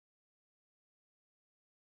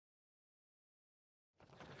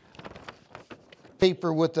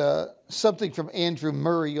paper with something from Andrew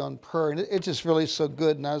Murray on prayer, and it's just really so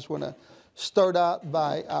good. And I just want to start out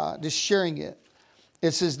by just sharing it.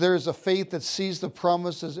 It says, there is a faith that sees the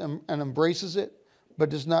promises and embraces it, but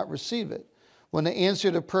does not receive it. When the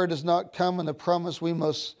answer to prayer does not come and the promise we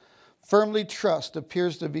most firmly trust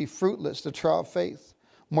appears to be fruitless, the trial of faith,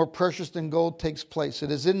 more precious than gold, takes place.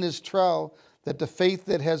 It is in this trial that the faith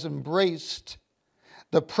that has embraced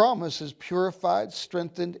the promise is purified,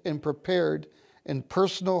 strengthened, and prepared in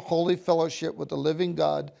personal holy fellowship with the living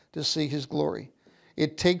God to see his glory.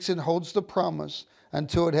 It takes and holds the promise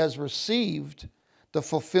until it has received the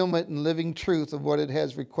fulfillment and living truth of what it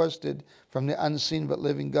has requested from the unseen but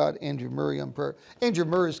living God. Andrew Murray on prayer. Andrew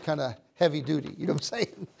Murray is kind of heavy duty, you know what I'm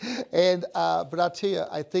saying? And but I'll tell you,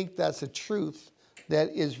 I think that's a truth that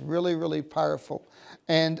is really, really powerful.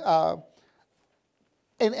 And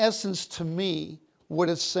in essence, to me, what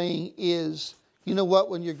it's saying is, you know what,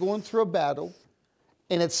 when you're going through a battle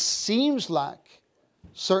and it seems like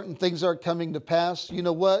certain things are coming to pass, you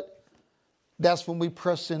know what? That's when we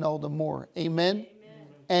press in all the more. Amen? Amen.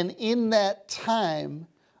 And in that time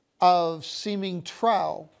of seeming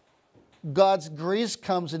trial, God's grace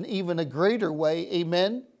comes in even a greater way.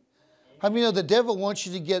 Amen? How many know the devil wants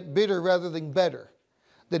you to get bitter rather than better?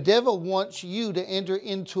 The devil wants you to enter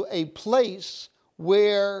into a place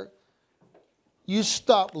where you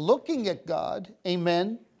stop looking at God,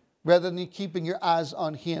 amen, rather than keeping your eyes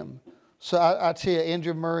on him. So I tell you,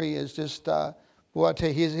 Andrew Murray is just, well, I tell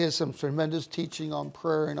you, he has some tremendous teaching on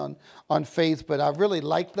prayer and on faith, but I really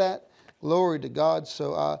like that. Glory to God.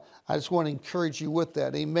 So I just want to encourage you with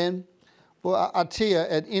that, amen. Well, I tell you,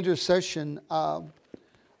 at intercession,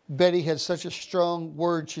 Betty had such a strong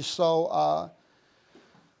word. She saw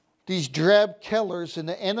these drab killers and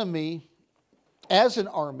the enemy as an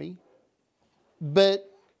army,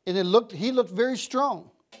 he looked very strong,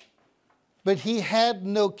 but he had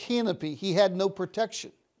no canopy. He had no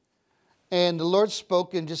protection. And the Lord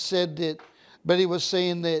spoke and just said that, Betty was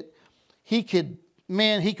saying that he could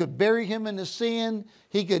bury him in the sand.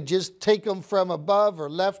 He could just take him from above or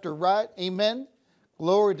left or right. Amen.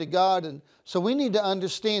 Glory to God. And so we need to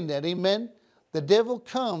understand that. Amen. The devil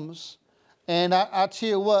comes, and I tell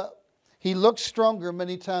you what, he looks stronger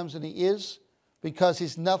many times than he is, because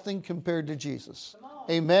he's nothing compared to Jesus.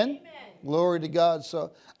 Amen? Amen? Glory to God.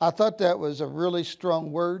 So I thought that was a really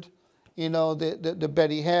strong word, you know, that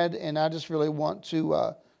Betty had. And I just really want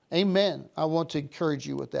to, amen. I want to encourage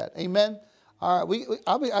you with that. Amen? All right.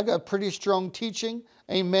 I got pretty strong teaching.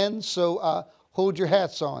 Amen. So hold your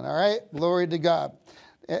hats on. All right. Glory to God.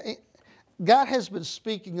 God has been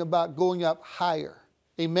speaking about going up higher.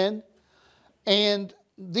 Amen. And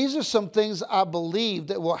these are some things I believe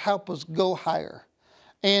that will help us go higher.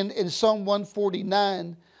 And in Psalm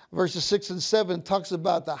 149, verses 6 and 7, talks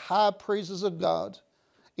about the high praises of God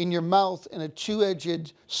in your mouth and a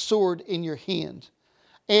two-edged sword in your hand.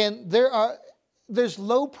 And there's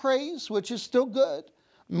low praise, which is still good,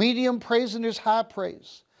 medium praise, and there's high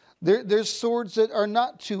praise. There's swords that are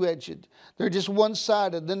not two-edged. They're just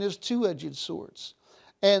one-sided. Then there's two-edged swords.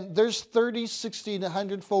 And there's 30, 60, and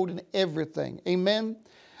 100-fold in everything. Amen?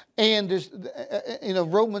 And there's,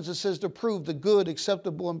 Romans, it says to prove the good,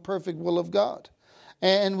 acceptable, and perfect will of God.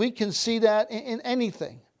 And we can see that in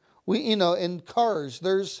anything. In cars,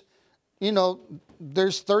 there's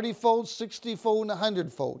 30-fold, 60-fold, and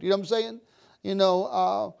 100-fold. You know what I'm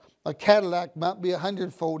saying? A Cadillac might be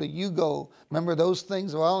 100-fold. A Yugo, remember those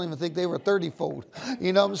things? Well, I don't even think they were 30-fold.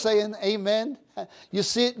 You know what I'm saying? Amen? You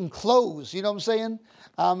see it in clothes. You know what I'm saying?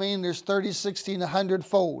 I mean, there's 30, 60, and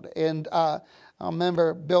 100-fold. And I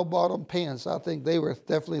remember bell-bottom pants. I think they were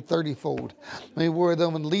definitely 30-fold. They wore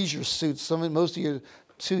them in leisure suits. Most of you are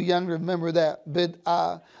too young to remember that.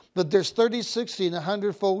 But there's 30, 60, and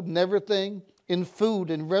 100-fold in everything, in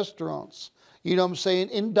food, in restaurants. You know what I'm saying?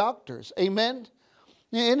 In doctors. Amen?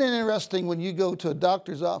 Isn't it interesting when you go to a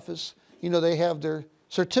doctor's office, they have their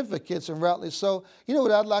certificates, and rightly so. You know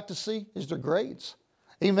what I'd like to see is their grades.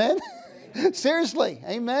 Amen? Seriously.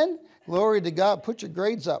 Amen? Glory to God. Put your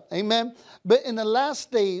grades up. Amen? But in the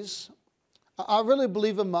last days, I really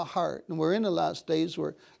believe in my heart, and we're in the last days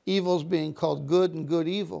where evil's being called good and good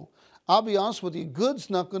evil. I'll be honest with you, good's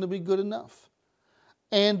not going to be good enough.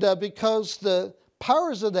 And because the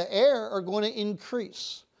powers of the air are going to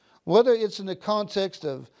increase. Whether it's in the context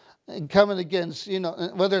of coming against,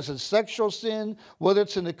 whether it's a sexual sin, whether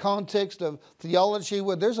it's in the context of theology,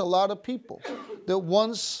 where there's a lot of people that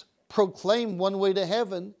once proclaimed one way to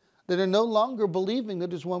heaven that are no longer believing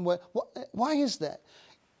that there's one way. Why is that?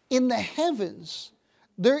 In the heavens,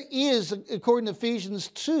 there is, according to Ephesians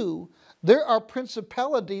 2, there are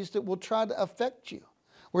principalities that will try to affect you.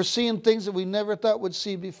 We're seeing things that we never thought we'd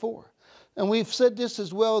see before. And we've said this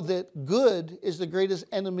as well, that good is the greatest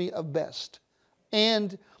enemy of best.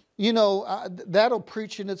 And, you know, that'll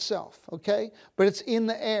preach in itself, okay? But it's in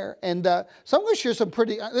the air. And so I'm going to share some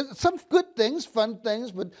good things, fun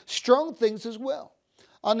things, but strong things as well.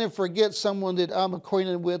 I'll never forget someone that I'm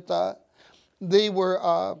acquainted with. They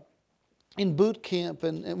were in boot camp,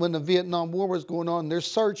 and when the Vietnam War was going on, their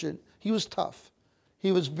sergeant, he was tough.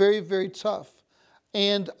 He was very, very tough.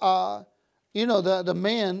 And, you know, the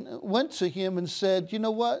man went to him and said, you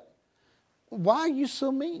know what? Why are you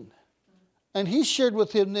so mean? And he shared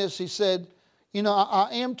with him this. He said, you know, I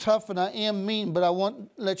am tough and I am mean, but I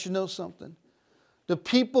want to let you know something. The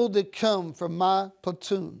people that come from my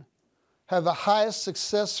platoon have a higher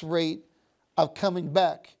success rate of coming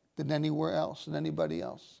back than anywhere else, than anybody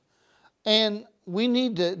else. And we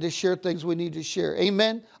need to share things we need to share.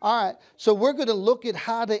 Amen? All right. So we're going to look at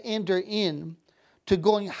how to enter in to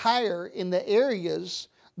going higher in the areas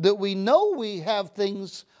that we know we have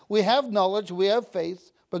things, we have knowledge, we have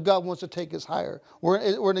faith, but God wants to take us higher. We're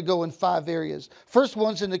going to go in 5 areas. First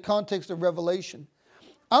one's in the context of revelation.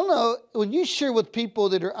 I don't know, when you share with people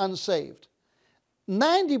that are unsaved,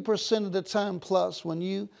 90% of the time plus, when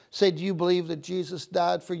you say, do you believe that Jesus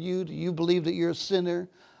died for you? Do you believe that you're a sinner?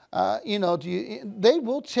 You know, they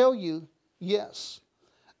will tell you yes.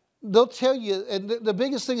 They'll tell you, and the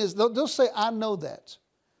biggest thing is they'll say, I know that.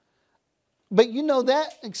 But you know,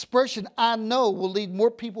 that expression, I know, will lead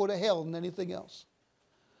more people to hell than anything else.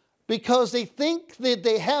 Because they think that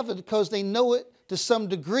they have it because they know it to some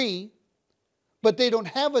degree, but they don't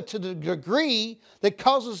have it to the degree that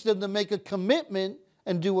causes them to make a commitment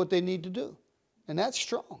and do what they need to do. And that's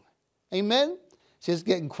strong. Amen? It's just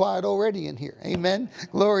getting quiet already in here. Amen?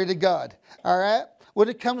 Glory to God. All right? When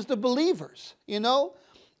it comes to believers, you know,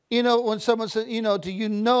 when someone says, you know, do you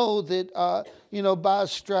know that, you know, by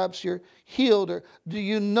stripes you're healed? Or do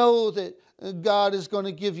you know that God is going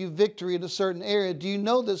to give you victory in a certain area? Do you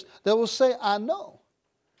know this? They will say, I know.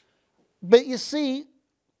 But you see,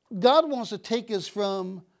 God wants to take us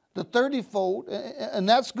from the 30-fold, and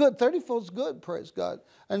that's good. 30-fold is good, praise God.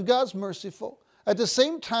 And God's merciful. At the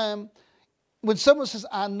same time, when someone says,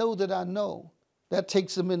 I know that I know, that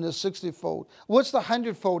takes them into 60-fold. What's the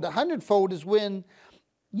 100-fold? The 100-fold is when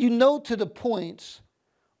you know to the point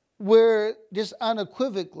where just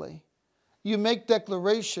unequivocally you make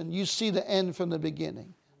declaration, you see the end from the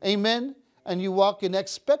beginning. Amen? And you walk in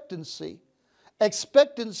expectancy.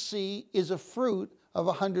 Expectancy is a fruit of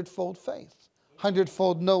a 100-fold faith,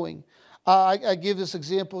 100-fold knowing. I give this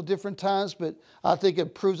example different times, but I think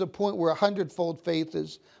it proves a point where a 100-fold faith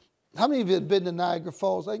is. How many of you have been to Niagara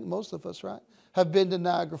Falls? I think most of us, right, have been to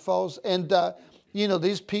Niagara Falls. And, you know,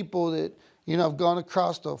 these people that, you know, have gone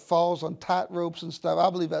across the falls on tight ropes and stuff, I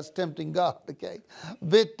believe that's tempting God, okay?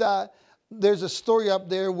 But there's a story up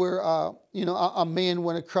there where, you know, a man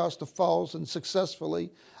went across the falls and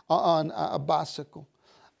successfully on a bicycle.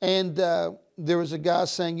 And there was a guy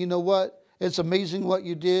saying, you know what, it's amazing what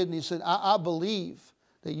you did. And he said, I believe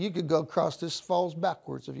that you could go across this falls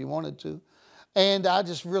backwards if you wanted to. And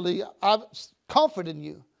I'm confident in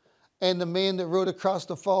you. And the man that rode across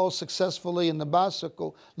the falls successfully in the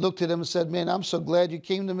bicycle looked at him and said, man, I'm so glad you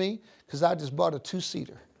came to me because I just bought a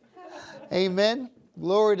 2-seater. Amen.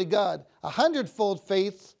 Glory to God. 100-fold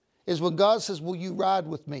faith is when God says, will you ride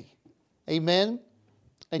with me? Amen.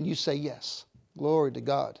 And you say yes. Glory to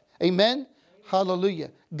God. Amen. Hallelujah.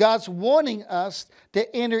 God's wanting us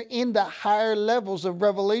to enter into higher levels of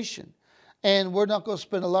revelation. And we're not going to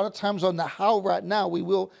spend a lot of times on the how right now. We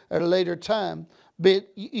will at a later time. But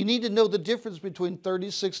you need to know the difference between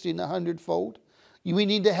 30, 60, and 100-fold. We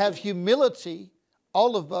need to have humility,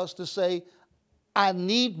 all of us, to say, I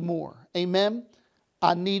need more. Amen?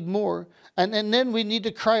 I need more. And then we need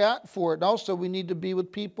to cry out for it. And also, we need to be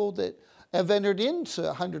with people that have entered into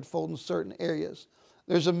 100-fold in certain areas.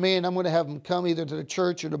 There's a man, I'm going to have him come either to the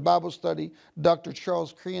church or the Bible study, Dr.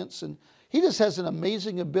 Charles Krantz, and he just has an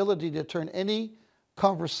amazing ability to turn any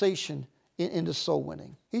conversation into soul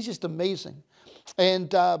winning. He's just amazing. And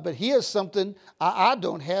but he has something I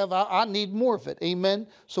don't have. I need more of it. Amen.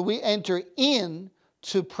 So we enter in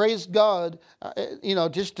to praise God, you know,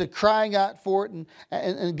 just to crying out for it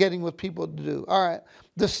and getting what people to do. All right.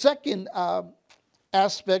 The second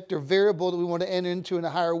aspect or variable that we want to enter into in a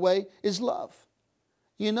higher way is love.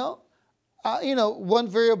 You know, one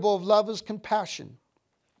variable of love is compassion.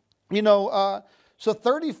 You know, so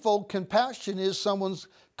 30-fold compassion is someone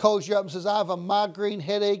calls you up and says, I have a migraine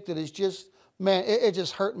headache that is just, man, it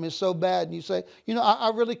just hurt me so bad. And you say, you know,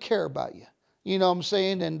 I really care about you. You know what I'm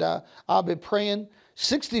saying? And I'll be praying.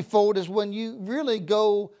 60-fold is when you really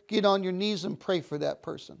go get on your knees and pray for that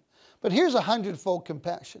person. But here's 100-fold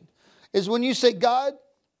compassion, is when you say, God,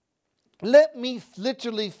 let me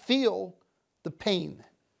literally feel the pain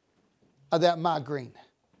of that migraine.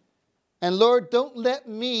 And Lord, don't let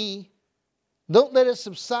it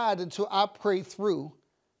subside until I pray through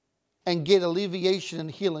and get alleviation and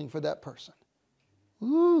healing for that person.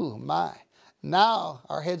 Ooh, my. Now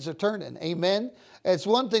our heads are turning. Amen. It's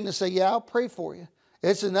one thing to say, yeah, I'll pray for you.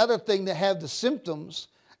 It's another thing to have the symptoms.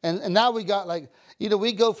 And now we got like,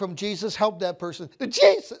 we go from Jesus, help that person, to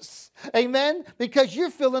Jesus. Amen. Because you're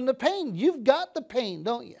feeling the pain. You've got the pain,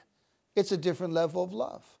 don't you? It's a different level of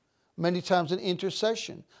love. Many times in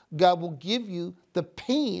intercession, God will give you the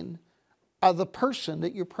pain of the person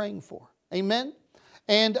that you're praying for. Amen.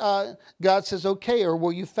 And God says, okay, or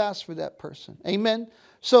will you fast for that person? Amen.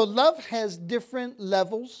 So love has different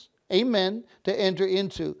levels, amen, to enter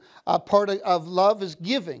into. Part of love is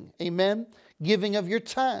giving, amen. Giving of your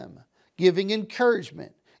time, giving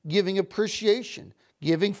encouragement, giving appreciation,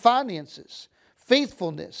 giving finances,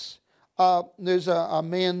 faithfulness. There's a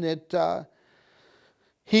man that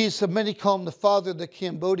many call him the father of the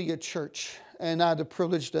Cambodia church. And I had the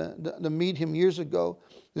privilege to meet him years ago.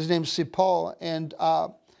 His name's Paul, and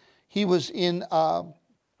he was in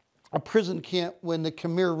a prison camp when the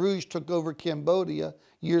Khmer Rouge took over Cambodia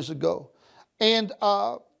years ago. And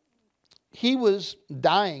he was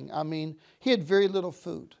dying. I mean, he had very little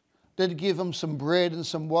food. They'd give him some bread and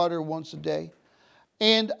some water once a day.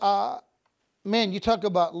 And man, you talk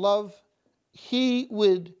about love. He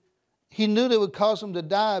knew that it would cause him to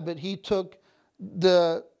die, but he took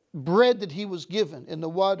the bread that he was given in the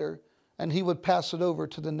water, and he would pass it over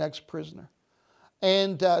to the next prisoner,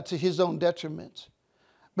 and to his own detriment.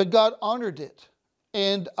 But God honored it.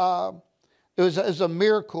 And it was a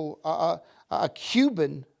miracle. A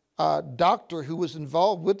Cuban doctor who was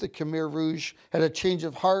involved with the Khmer Rouge had a change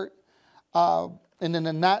of heart. And then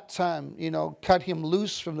in that time, cut him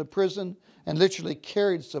loose from the prison and literally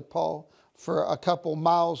carried Sir Paul for a couple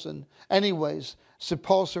miles. And anyways, Sir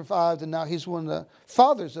Paul survived, and now he's one of the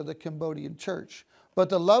fathers of the Cambodian church. But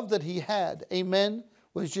the love that he had, amen,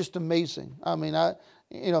 was just amazing. I mean,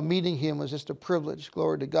 meeting him was just a privilege.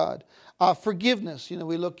 Glory to God. Forgiveness.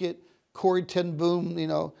 We look at Corrie ten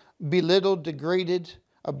Boom, belittled, degraded,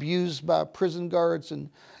 abused by prison guards, and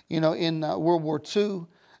in World War II,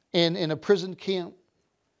 and in a prison camp,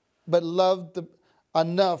 but loved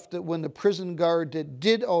enough that when the prison guard that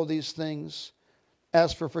did all these things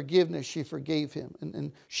asked for forgiveness, she forgave him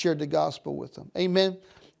and shared the gospel with him. Amen.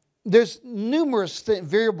 There's numerous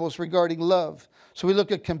variables regarding love. So we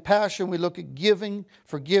look at compassion, we look at giving,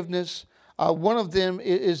 forgiveness. One of them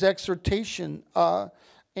is exhortation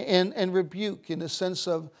and rebuke, in the sense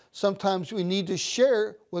of sometimes we need to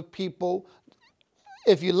share with people.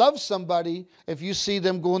 If you love somebody, if you see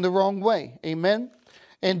them going the wrong way, amen.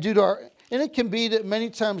 And it can be that many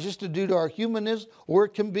times just due to our humanness, or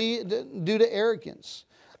it can be due to arrogance.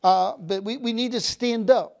 But we need to stand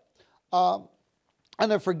up. I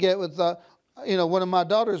never forget with one of my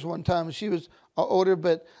daughters one time. She was older,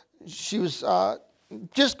 but she was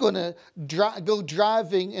just going to go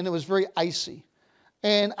driving, and it was very icy.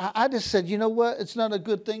 And I just said, you know what? It's not a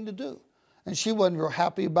good thing to do. And she wasn't real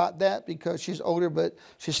happy about that because she's older, but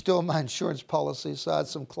she's still in my insurance policy, so I had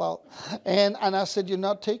some clout. And I said, you're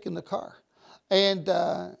not taking the car. And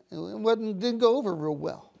it didn't go over real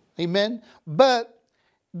well. Amen? But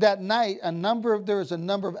that night, there was a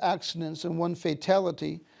number of accidents and one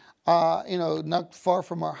fatality, not far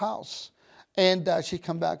from our house. And she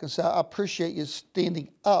come back and said, I appreciate you standing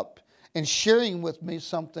up and sharing with me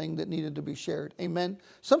something that needed to be shared. Amen?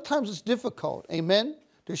 Sometimes it's difficult, amen,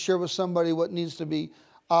 to share with somebody what needs to be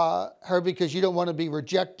heard because you don't want to be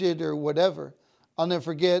rejected or whatever. I'll never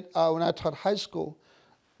forget when I taught high school,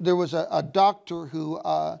 there was a doctor who,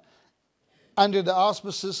 under the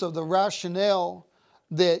auspices of the rationale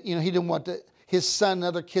that he didn't want his son and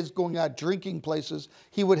other kids going out drinking places,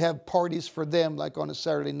 he would have parties for them, like on a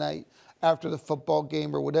Saturday night after the football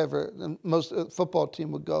game or whatever. And most football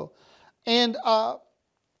team would go. And a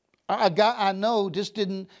guy I know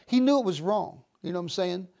he knew it was wrong. You know what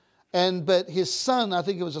I'm saying? But his son, I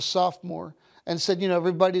think it was a sophomore, and said,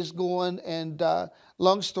 everybody's going. And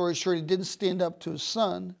long story short, he didn't stand up to his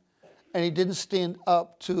son, and he didn't stand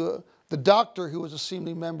up to the doctor, who was a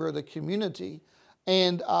seemingly member of the community.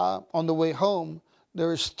 And on the way home, there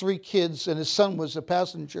was 3 kids, and his son was a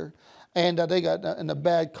passenger, and they got in a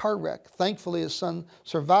bad car wreck. Thankfully, his son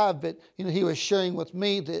survived, but he was sharing with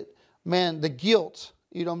me that, man, the guilt,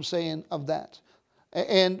 of that.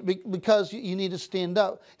 And because you need to stand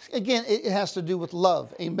up. Again, it has to do with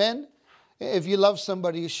love. Amen? if you love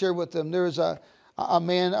somebody, you share with them. There was a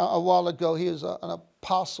man a while ago. He was an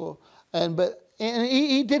apostle, and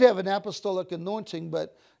he did have an apostolic anointing,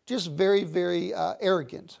 but just very, very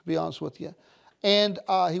arrogant, to be honest with you. And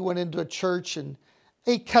he went into a church and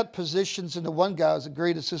he cut positions. And the one guy was a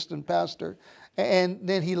great assistant pastor. And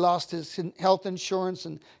then he lost his health insurance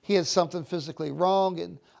and he had something physically wrong.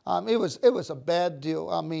 And it was a bad deal.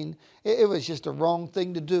 I mean, it was just a wrong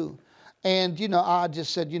thing to do. And, I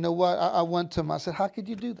just said, you know what? I went to him. I said, how could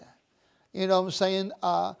you do that? You know what I'm saying?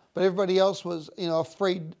 But everybody else was,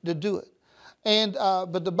 afraid to do it. And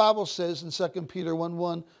but the Bible says in 2 Peter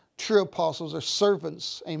 1:1, true apostles are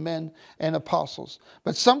servants, amen, and apostles.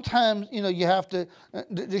 But sometimes, you have to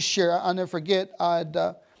just share. I'll never forget, I'd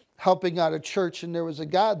helping out a church, and there was a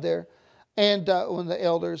guy there, and one of the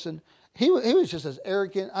elders, and he was just as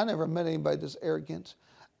arrogant. I never met anybody this arrogant.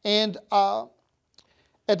 And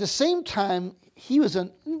at the same time, there's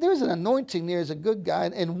an anointing there as a good guy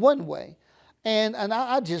in one way. And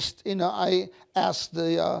I just, I asked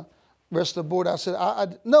the rest of the board, I said,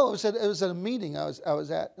 no, it was at a meeting I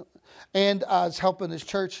was at, and I was helping this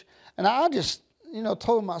church, and I just,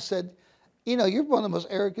 told him, I said, you're one of the most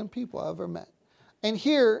arrogant people I've ever met. And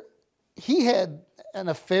here, he had an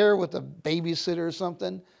affair with a babysitter or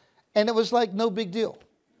something, and it was like no big deal.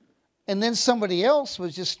 And then somebody else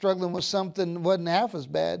was just struggling with something that wasn't half as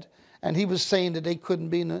bad, and he was saying that they couldn't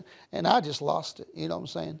be and I just lost it, you know what I'm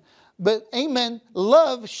saying? But amen,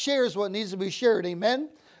 love shares what needs to be shared, amen?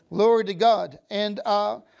 Glory to God. And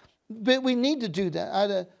but we need to do that. I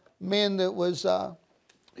had a man that was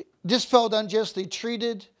just felt unjustly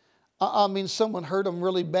treated. Someone hurt him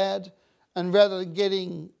really bad, and rather than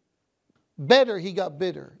getting better, he got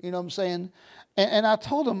bitter. You know what I'm saying? And I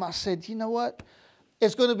told him, I said, you know what?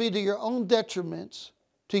 It's going to be to your own detriment,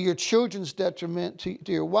 to your children's detriment,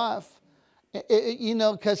 to your wife.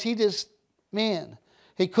 Because he just, man,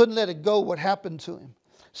 he couldn't let it go what happened to him.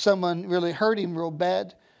 Someone really hurt him real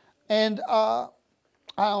bad. And I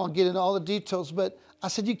don't want to get into all the details, but I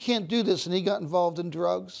said, you can't do this. And he got involved in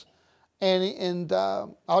drugs. And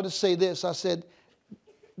I'll just say this. I said,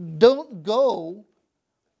 don't go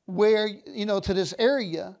where, to this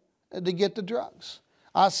area to get the drugs.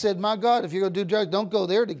 I said, my God, if you're going to do drugs, don't go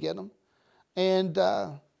there to get them. And,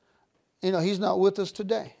 he's not with us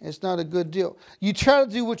today. It's not a good deal. You try to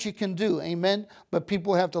do what you can do, amen, but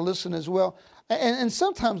people have to listen as well. And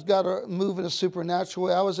sometimes God will move in a supernatural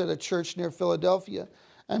way. I was at a church near Philadelphia,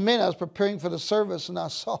 and man, I was preparing for the service, and I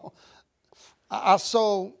saw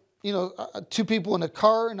two people in a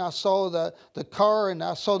car, and I saw the car, and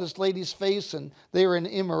I saw this lady's face, and they were in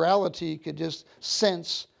immorality. You could just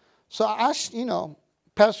sense. So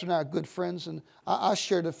Pastor and I are good friends, and I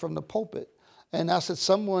shared it from the pulpit. And I said,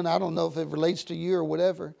 someone, I don't know if it relates to you or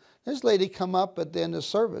whatever, this lady come up at the end of the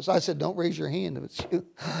service. I said, don't raise your hand if it's you.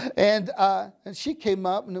 And she came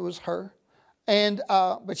up, and it was her. And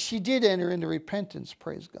but she did enter into repentance,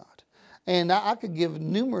 praise God. And I could give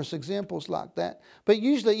numerous examples like that. But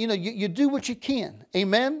usually, you do what you can.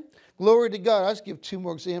 Amen? Glory to God. I'll just give two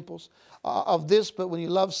more examples of this. But when you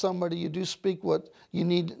love somebody, you do speak what you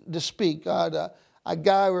need to speak. I had a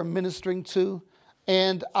guy we're ministering to.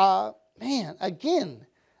 And, man, again,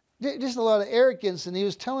 just a lot of arrogance. And he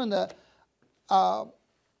was telling the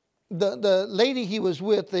lady he was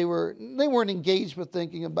with, they weren't engaged with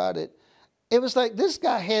thinking about it. It was like this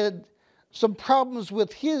guy had some problems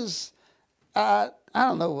with his, I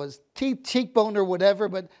don't know, was cheekbone or whatever,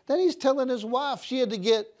 but then he's telling his wife she had to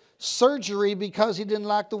get surgery because he didn't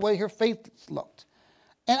like the way her face looked.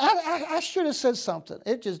 And I should have said something.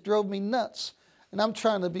 It just drove me nuts. And I'm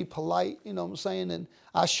trying to be polite, you know what I'm saying? And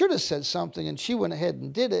I should have said something, and she went ahead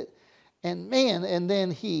and did it. And man, and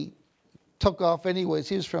then he took off anyways.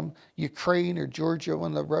 He was from Ukraine or Georgia,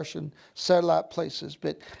 one of the Russian satellite places.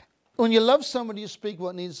 But when you love somebody, you speak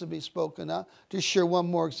what needs to be spoken. I'll just share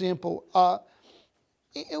one more example.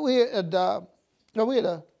 Kathy and I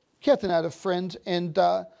had a friend, and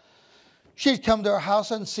she'd come to our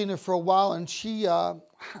house. I hadn't seen her for a while, and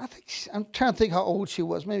I'm trying to think how old she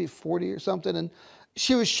was, maybe 40 or something. And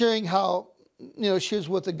she was sharing how, she was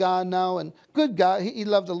with a guy now, and good guy. He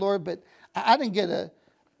loved the Lord, but I didn't get a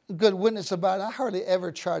good witness about it. I hardly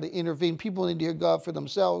ever try to intervene. People need to hear God for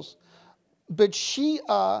themselves. But she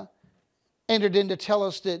entered in to tell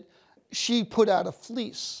us that she put out a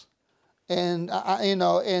fleece. And,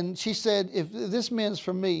 and she said, if this man's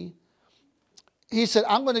for me, he said,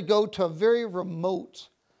 I'm going to go to a very remote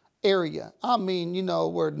area.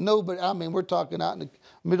 Where nobody, we're talking out in the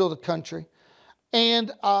middle of the country.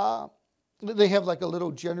 And they have like a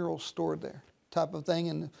little general store there type of thing.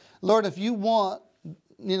 And Lord, if you want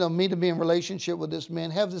me to be in relationship with this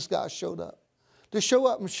man, have this guy showed up. To show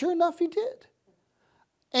up, and sure enough, he did.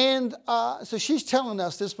 And so she's telling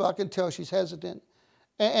us this, but I can tell she's hesitant.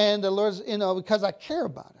 And the Lord's, because I care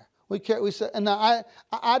about her. We said, and I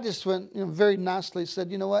just went, very nicely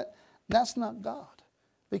said, you know what? That's not God.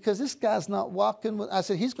 Because this guy's not walking with, I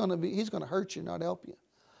said, he's going to hurt you, not help you.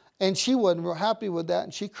 And she wasn't real happy with that,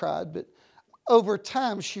 and she cried. But over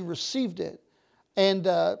time, she received it and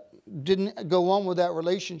didn't go on with that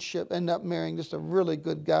relationship, ended up marrying just a really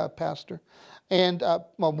good guy, pastor, and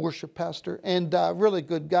worship pastor, and really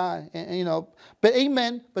good guy. And, but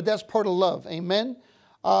amen, but that's part of love, amen.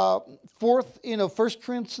 Fourth, 1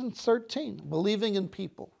 Corinthians 13, believing in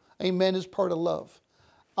people, amen, is part of love.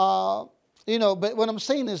 But what I'm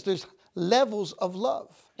saying is there's levels of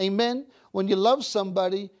love. Amen. When you love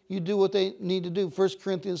somebody, you do what they need to do. 1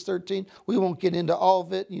 Corinthians 13, we won't get into all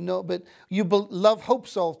of it, but love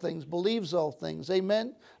hopes all things, believes all things.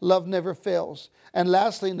 Amen. Love never fails. And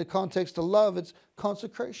lastly, in the context of love, it's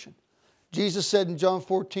consecration. Jesus said in John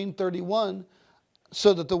 14:31,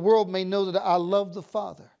 so that the world may know that I love the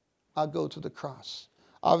Father, I go to the cross.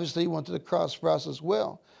 Obviously, he went to the cross for us as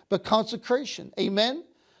well. But consecration, amen.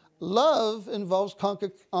 Love involves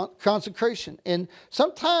consecration. And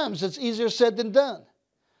sometimes it's easier said than done.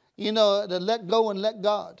 To let go and let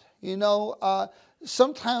God.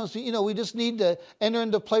 Sometimes, we just need to enter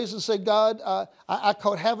into a place and say, God, I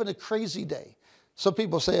call it having a crazy day. Some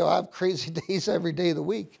people say, I have crazy days every day of the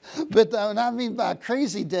week. But what I mean by a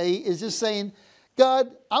crazy day is just saying,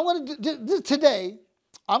 God, I want to do today,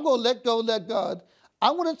 I'm going to let go, let God.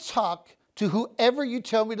 I want to talk to whoever you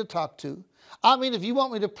tell me to talk to. I mean, if you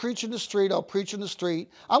want me to preach in the street, I'll preach in the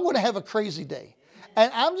street. I'm going to have a crazy day.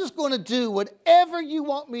 And I'm just going to do whatever you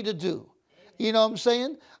want me to do. You know what I'm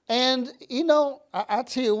saying? And, I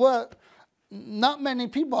tell you what, not many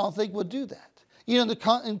people, I don't think, would do that.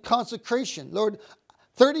 In consecration, Lord,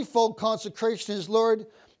 30-fold consecration is, Lord,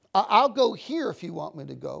 I'll go here if you want me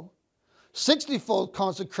to go. 60-fold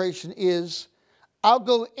consecration is, I'll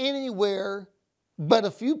go anywhere but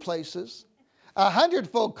a few places.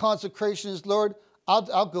 100-fold consecration is, Lord,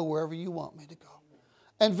 I'll go wherever you want me to go.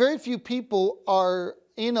 And very few people are,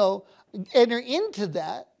 enter into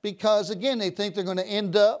that because, again, they think they're going to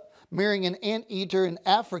end up marrying an anteater in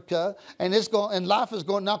Africa, and life is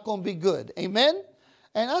not going to be good. Amen?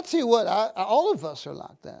 And I'll tell you what, all of us are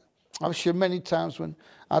like that. I'm sure many times when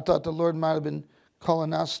I thought the Lord might have been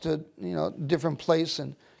calling us to, different place,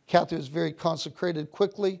 and Kathy was very consecrated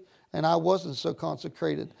quickly, and I wasn't so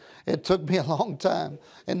consecrated. It took me a long time.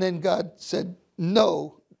 And then God said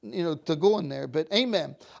no, to go in there. But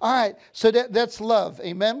amen. All right, so that's love.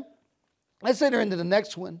 Amen. Let's enter into the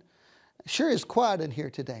next one. Sure is quiet in here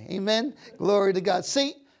today. Amen. Glory to God.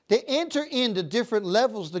 See, to enter into different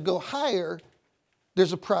levels to go higher,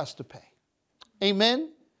 there's a price to pay.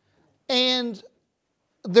 Amen. And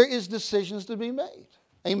there is decisions to be made.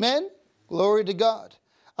 Amen. Glory to God.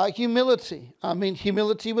 Humility.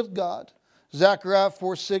 Humility with God. Zechariah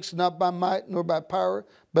 4:6, not by might nor by power,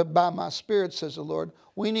 but by my spirit, says the Lord.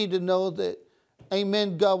 We need to know that,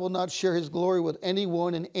 amen, God will not share his glory with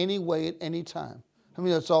anyone in any way at any time.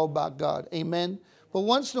 It's all about God. Amen. But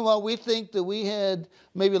once in a while we think that we had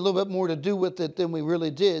maybe a little bit more to do with it than we really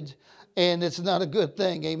did. And it's not a good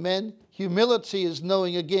thing. Amen. Humility is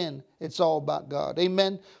knowing, again, it's all about God.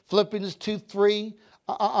 Amen. Philippians 2:3.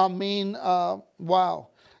 Wow.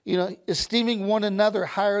 Esteeming one another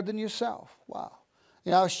higher than yourself. Wow.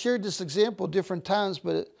 I've shared this example different times,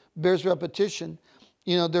 but it bears repetition.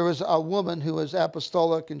 There was a woman who was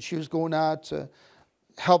apostolic, and she was going out to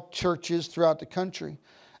help churches throughout the country.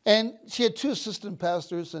 And she had 2 assistant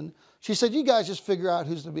pastors, and she said, you guys just figure out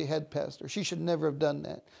who's going to be head pastor. She should never have done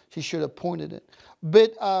that. She should have appointed it.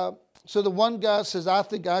 But so the one guy says, I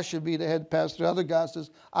think I should be the head pastor. The other guy says,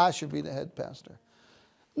 I should be the head pastor.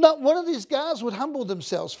 Not one of these guys would humble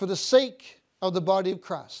themselves for the sake of the body of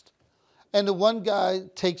Christ. And the one guy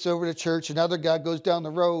takes over the church, another guy goes down the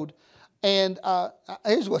road. And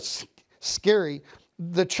here's what's scary.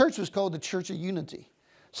 The church was called the Church of Unity.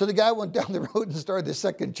 So the guy went down the road and started the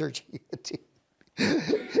second Church of Unity.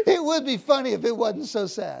 It would be funny if it wasn't so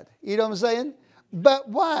sad. You know what I'm saying? But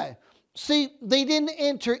why? See, they didn't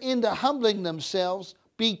enter into humbling themselves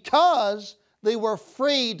because they were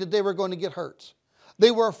afraid that they were going to get hurt.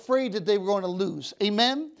 They were afraid that they were going to lose.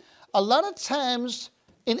 Amen? A lot of times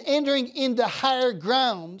in entering into higher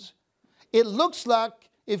ground, it looks like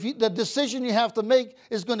the decision you have to make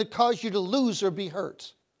is going to cause you to lose or be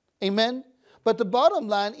hurt. Amen? But the bottom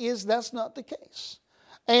line is that's not the case.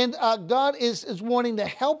 And God is wanting to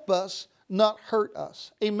help us, not hurt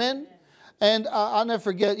us. Amen? And I'll never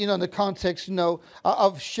forget, in the context,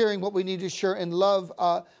 of sharing what we need to share in love.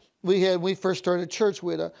 When we first started church,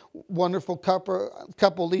 we had a wonderful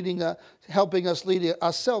couple leading, helping us lead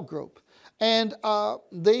a cell group. And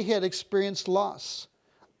they had experienced loss,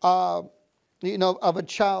 of a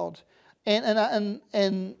child. And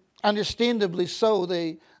understandably so,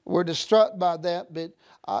 they were distraught by that, but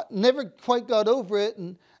never quite got over it.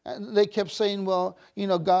 And they kept saying, well,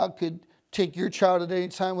 God could take your child at any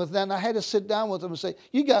time with that. And I had to sit down with them and say,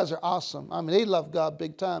 you guys are awesome. I mean, they love God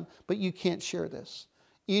big time, but you can't share this.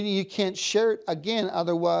 You can't share it again,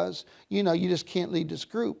 otherwise, you just can't lead this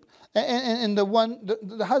group. And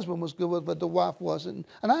the husband was good with it, but the wife wasn't.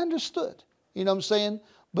 And I understood, you know what I'm saying?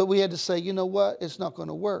 But we had to say, you know what, it's not going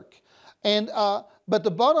to work. And but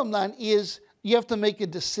the bottom line is you have to make a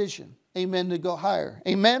decision, amen, to go higher.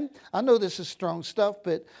 Amen? I know this is strong stuff,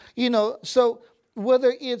 but, so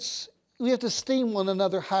whether it's, we have to esteem one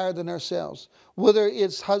another higher than ourselves, whether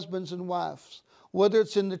it's husbands and wives, whether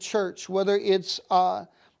it's in the church, whether it's,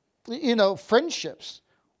 friendships,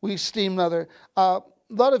 we esteem another. A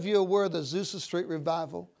lot of you are aware of the Azusa Street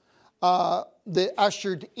revival that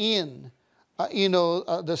ushered in, a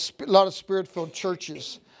lot of spirit-filled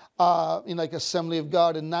churches, like Assembly of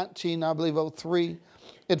God in 1903.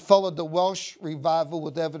 It followed the Welsh revival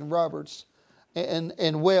with Evan Roberts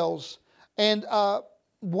in Wales. And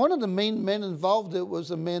one of the main men involved in it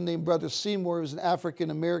was a man named Brother Seymour. He was an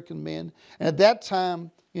African-American man. And at that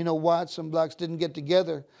time, whites and blacks didn't get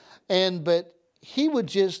together. But he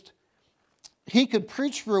could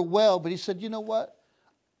preach real well, but he said, you know what?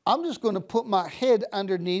 I'm just going to put my head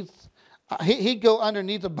underneath. He'd go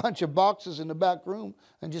underneath a bunch of boxes in the back room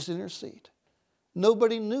and just intercede.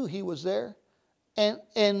 Nobody knew he was there.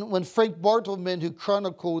 And when Frank Bartleman, who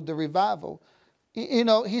chronicled the revival,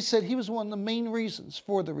 he said he was one of the main reasons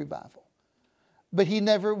for the revival. But he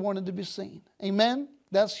never wanted to be seen. Amen?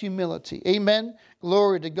 That's humility. Amen?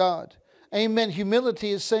 Glory to God. Amen.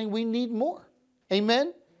 Humility is saying we need more.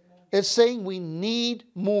 Amen? It's saying we need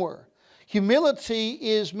more. Humility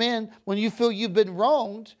is, when you feel you've been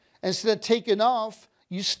wronged, instead of taking off,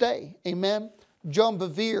 you stay. Amen? John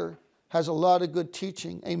Bevere has a lot of good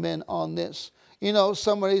teaching, amen, on this.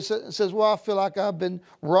 Somebody says, well, I feel like I've been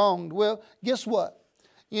wronged. Well, guess what?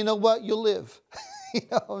 You know what? You'll live. You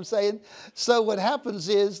know what I'm saying? So what happens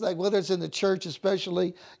is, like whether it's in the church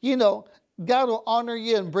especially, God will honor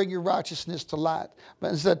you and bring your righteousness to light.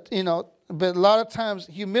 But instead, but a lot of times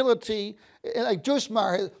humility, like Joyce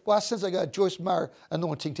Meyer, well, since I got Joyce Meyer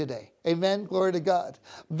anointing today. Amen. Glory to God.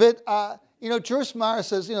 But, Joyce Meyer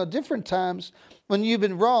says, different times when you've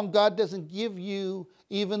been wrong, God doesn't give you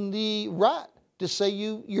even the right to say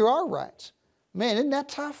you are right. Man, isn't that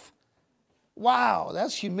tough? Wow,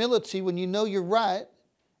 that's humility when you know you're right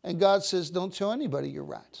and God says, don't tell anybody you're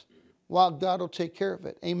right. Wow, God will take care of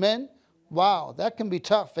it. Amen? Wow, that can be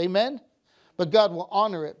tough. Amen? But God will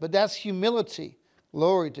honor it. But that's humility.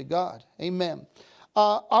 Glory to God. Amen.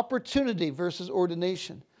 Opportunity versus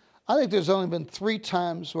ordination. I think there's only been 3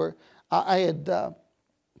 times where I had,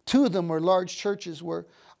 2 of them were large churches where,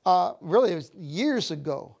 really it was years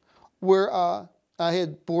ago, where I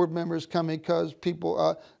had board members coming because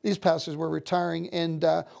people, these pastors were retiring and,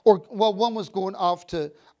 one was going off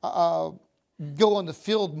to go on the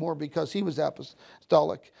field more because he was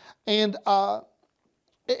apostolic. And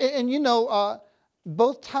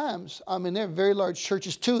both times, they're very large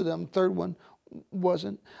churches, 2 of them, third one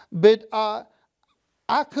wasn't. But I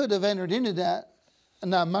could have entered into that,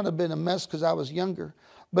 and I might have been a mess because I was younger.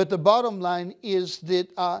 But the bottom line is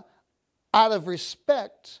that out of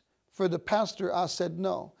respect for the pastor, I said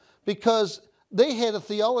no. Because they had a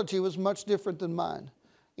theology that was much different than mine.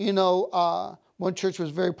 One church was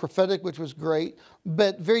very prophetic, which was great,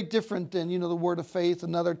 but very different than, the word of faith.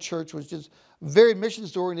 Another church was just very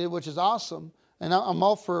missions oriented, which is awesome. And I'm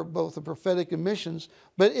all for both the prophetic and missions.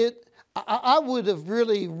 But I would have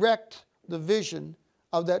really wrecked the vision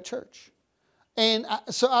of that church. And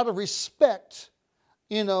so out of respect,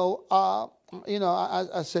 I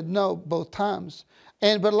said no both times.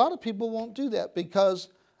 But a lot of people won't do that because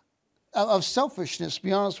of selfishness, to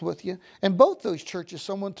be honest with you. And both those churches,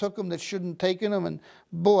 someone took them that shouldn't have taken them. And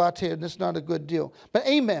boy, I tell you, that's not a good deal. But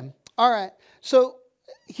amen. All right. So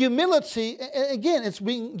humility, again, it's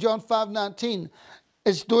being John 5:19.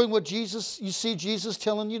 It's doing what you see Jesus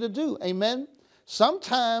telling you to do. Amen.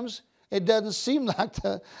 Sometimes it doesn't seem like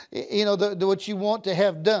what you want to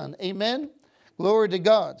have done. Amen. Glory to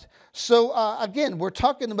God. So again, we're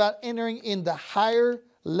talking about entering in the higher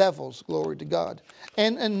levels. Glory to God.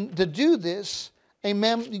 And to do this,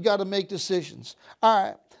 amen, you got to make decisions. All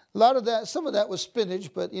right. A lot of that, some of that was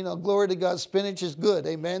spinach, but glory to God, spinach is good.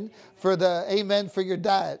 Amen. Amen for your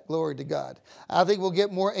diet. Glory to God. I think we'll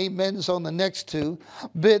get more amens on the next two.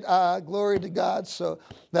 But glory to God. So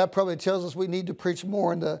that probably tells us we need to preach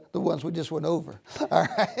more on the ones we just went over. All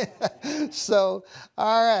right. So,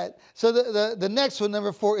 all right. So the next one,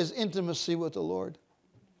 number 4, is intimacy with the Lord.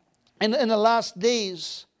 And in the last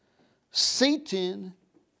days, Satan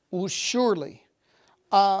will surely,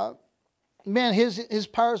 his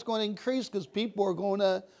power is going to increase because people are going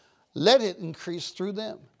to let it increase through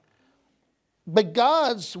them. But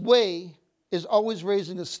God's way is always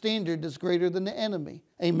raising a standard that's greater than the enemy.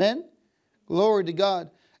 Amen? Glory to God.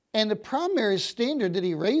 And the primary standard that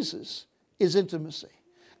he raises is intimacy.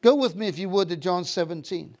 Go with me, if you would, to John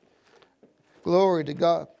 17. Glory to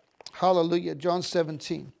God. Hallelujah. John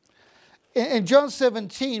 17. In John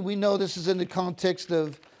 17, we know this is in the context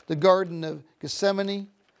of the Garden of Gethsemane.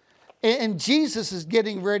 And Jesus is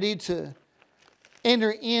getting ready to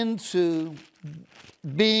enter into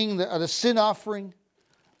being the sin offering,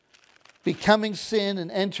 becoming sin, and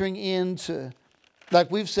entering into, like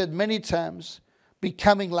we've said many times,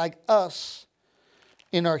 becoming like us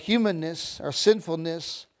in our humanness, our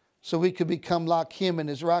sinfulness, so we could become like him in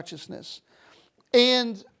his righteousness.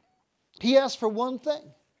 And he asked for one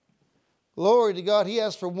thing. Glory to God. He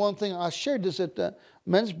asked for one thing. I shared this at the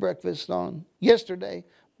men's breakfast on yesterday,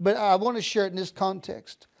 but I want to share it in this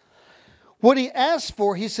context. What he asked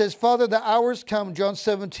for, he says, Father, the hours come, John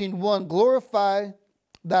 17:1, glorify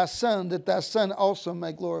thy Son, that thy Son also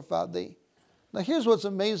may glorify thee. Now here's what's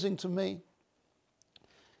amazing to me.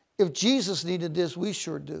 If Jesus needed this, we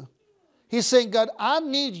sure do. He's saying, God, I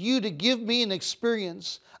need you to give me an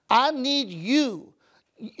experience. I need you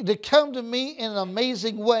to come to me in an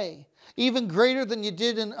amazing way, even greater than you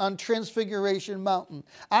did on Transfiguration Mountain.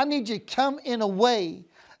 I need you to come in a way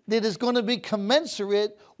that is going to be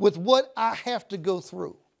commensurate with what I have to go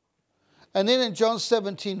through. And then in John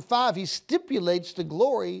 17:5, he stipulates the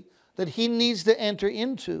glory that he needs to enter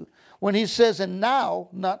into when he says, and now,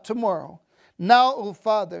 not tomorrow, now, O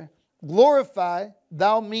Father, glorify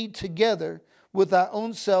thou me together with thy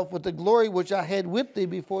own self, with the glory which I had with thee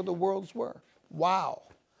before the worlds were. Wow.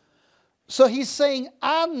 So he's saying,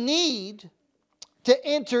 I need to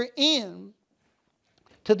enter in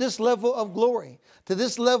to this level of glory, to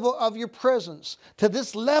this level of your presence, to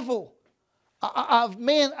this level of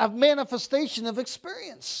manifestation of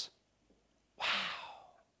experience. Wow.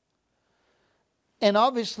 And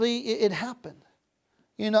obviously it happened.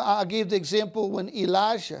 I gave the example when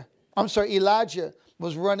Elijah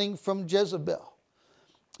was running from Jezebel.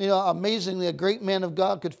 Amazingly, a great man of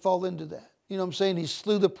God could fall into that. You know what I'm saying? He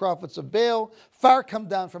slew the prophets of Baal. Fire come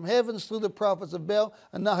down from heaven, slew the prophets of Baal,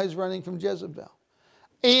 and now he's running from Jezebel.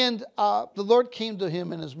 And the Lord came to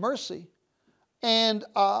him in his mercy, and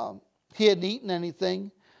he hadn't eaten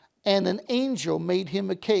anything, and an angel made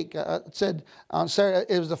him a cake. It said on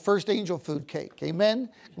Saturday, it was the first angel food cake. Amen?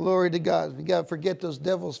 Glory to God. We got to forget those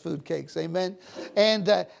devil's food cakes. Amen?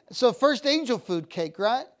 And so first angel food cake,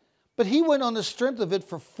 right? But he went on the strength of it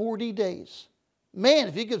for 40 days. Man,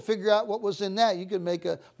 if you could figure out what was in that, you could make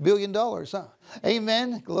 $1 billion, huh?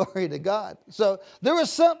 Amen? Glory to God. So there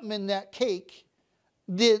was something in that cake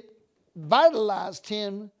that vitalized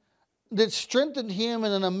him, that strengthened him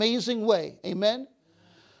in an amazing way. Amen?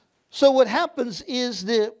 So what happens is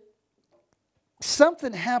that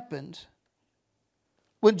something happened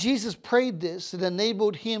when Jesus prayed this that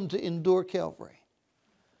enabled him to endure Calvary.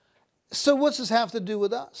 So what's this have to do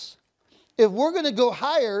with us? If we're going to go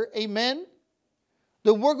higher, amen,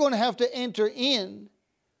 then we're going to have to enter in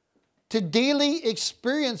to daily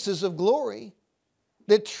experiences of glory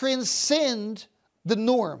that transcend the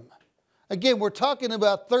norm. Again, we're talking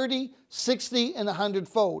about 30, 60, and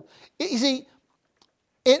 100-fold. You see,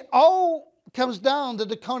 it all comes down to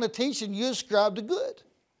the connotation you ascribe to good.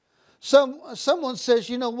 Someone says,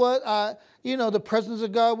 you know what, the presence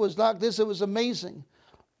of God was like this, it was amazing.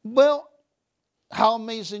 Well, how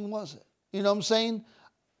amazing was it? You know what I'm saying?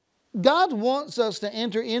 God wants us to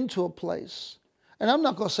enter into a place, and I'm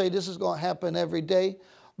not going to say this is going to happen every day,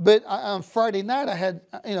 but on Friday night I had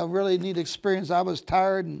really neat experience. I was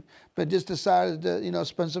tired, but just decided to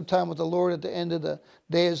spend some time with the Lord at the end of the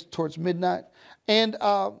day, towards midnight, and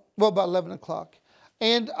about 11 o'clock.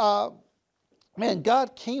 And man,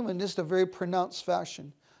 God came in just a very pronounced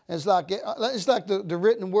fashion. It's like the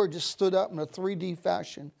written word just stood up in a 3D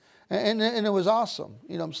fashion, and it was awesome.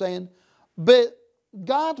 You know what I'm saying? But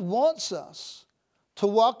God wants us to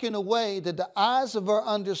walk in a way that the eyes of our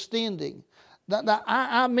understanding,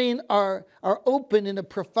 are open in a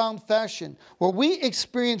profound fashion, where we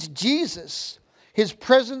experience Jesus His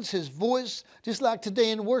presence, His voice, just like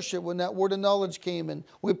today in worship when that word of knowledge came and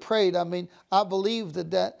we prayed. I mean, I believe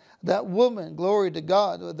that woman, glory to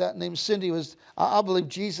God, with that name Cindy was, I believe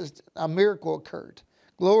Jesus, a miracle occurred.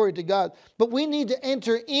 Glory to God. But we need to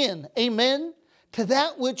enter in, amen, to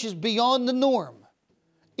that which is beyond the norm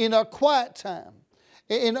in our quiet time,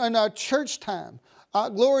 in our church time.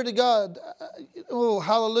 Glory to God. Oh,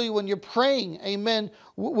 hallelujah. When you're praying, amen,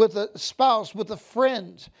 with a spouse, with a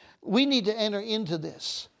friend, we need to enter into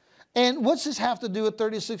this. And what's this have to do with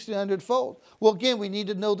 30, 60, 100 fold? Well, again, we need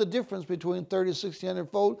to know the difference between 30, 60, 100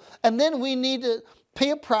 fold. And then we need to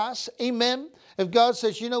pay a price, amen. If God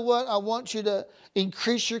says, you know what, I want you to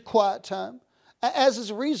increase your quiet time, as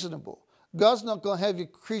is reasonable. God's not going to have you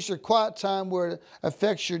increase your quiet time where it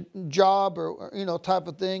affects your job or type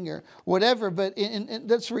of thing or whatever, but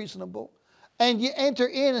that's reasonable. And you enter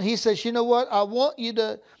in and He says, you know what, I want you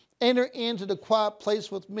to enter into the quiet place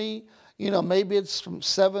with me. Maybe it's from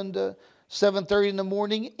 7 to 7:30 in the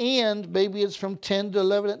morning, and maybe it's from 10 to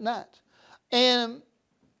 11 at night. And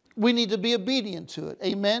we need to be obedient to it.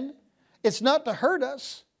 Amen. It's not to hurt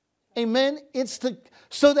us. Amen. It's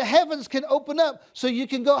so the heavens can open up so you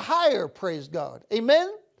can go higher. Praise God.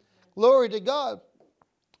 Amen. Glory to God.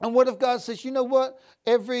 And what if God says, you know what?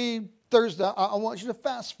 Every Thursday, I want you to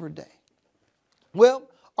fast for a day. Well,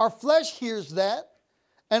 our flesh hears that.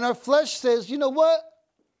 And our flesh says, you know what?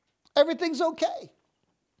 Everything's okay.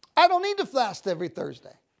 I don't need to fast every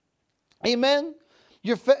Thursday. Amen.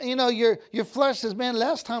 Your flesh says, man,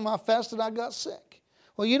 last time I fasted, I got sick.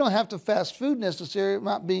 Well, you don't have to fast food necessarily. It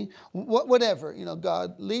might be whatever,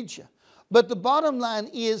 God leads you. But the bottom line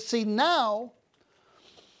is, see, now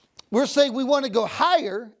we're saying we want to go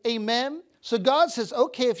higher. Amen. So God says,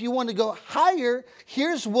 okay, if you want to go higher,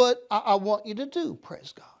 here's what I want you to do.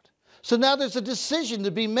 Praise God. So now there's a decision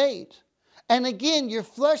to be made. And again, your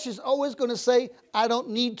flesh is always going to say, I don't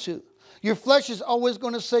need to. Your flesh is always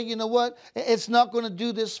going to say, you know what? It's not going to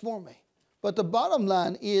do this for me. But the bottom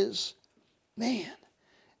line is, man,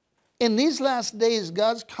 in these last days,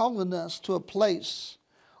 God's calling us to a place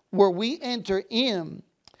where we enter in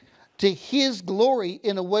to His glory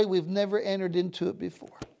in a way we've never entered into it before.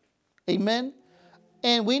 Amen?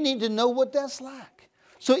 And we need to know what that's like.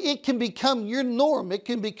 So it can become your norm. It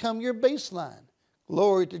can become your baseline.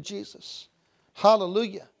 Glory to Jesus.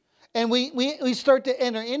 Hallelujah. And we start to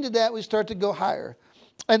enter into that. We start to go higher.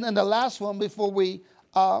 And then the last one before we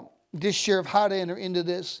just share of how to enter into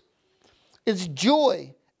this is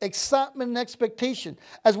joy, excitement, and expectation.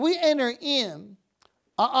 As we enter in,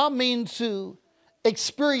 I mean to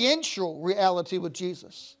experiential reality with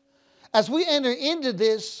Jesus. As we enter into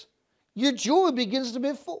this, your joy begins to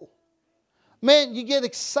be full. Man, you get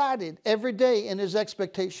excited every day and there's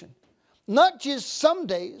expectation. Not just some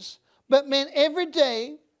days, but man, every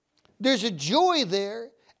day there's a joy there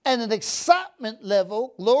and an excitement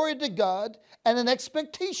level, glory to God, and an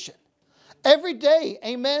expectation. Every day,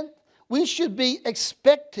 amen, we should be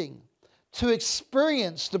expecting to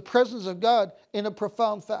experience the presence of God in a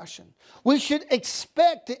profound fashion. We should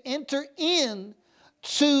expect to enter in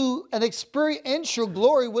to an experiential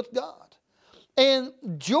glory with God. And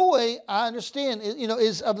joy, I understand,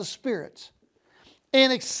 is of the spirit.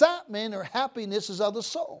 And excitement or happiness is of the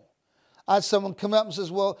soul. I had someone come up and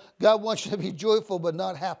says, well, God wants you to be joyful but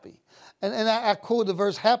not happy. And I quote the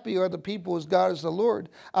verse, happy are the people as God is the Lord,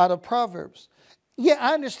 out of Proverbs. Yeah,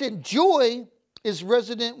 I understand. Joy is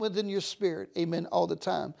resident within your spirit, amen, all the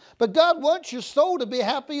time. But God wants your soul to be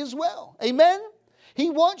happy as well, amen? He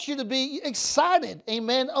wants you to be excited,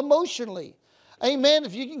 amen, emotionally. Amen.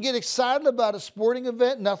 If you can get excited about a sporting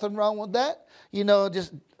event, nothing wrong with that.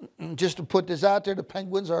 Just to put this out there, the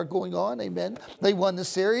Penguins are going on. Amen. They won the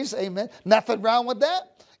series. Amen. Nothing wrong with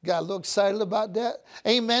that. Got a little excited about that.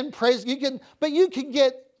 Amen. Praise. But you can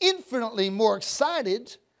get infinitely more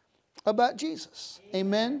excited about Jesus.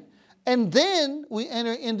 Amen. And then we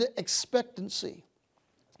enter into expectancy.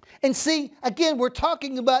 And see, again, we're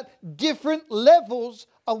talking about different levels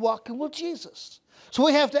of walking with Jesus. So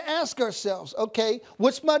we have to ask ourselves, okay,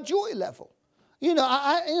 what's my joy level?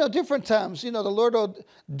 Different times, the Lord will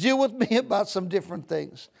deal with me about some different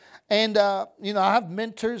things. And, I have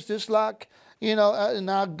mentors just like, and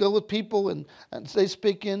I go with people and they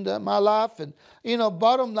speak into my life. And,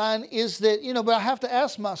 bottom line is that, but I have to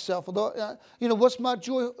ask myself, what's my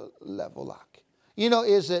joy level like?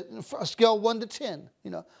 Is it a scale 1 to 10?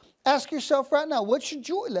 Ask yourself right now, what's your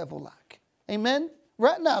joy level like? Amen?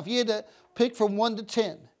 Right now, if you had to pick from 1 to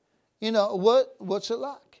 10, what's it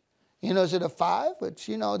like? Is it a 5, which,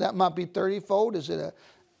 that might be 30-fold? Is it a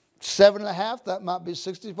 7.5? That might be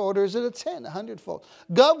 60-fold. Or is it a 10, 100-fold?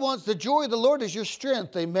 God wants the joy of the Lord is your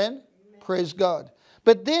strength. Amen? Amen. Praise God.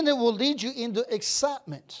 But then it will lead you into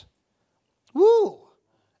excitement. Woo!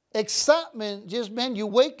 Excitement, just, man, you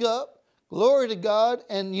wake up, glory to God,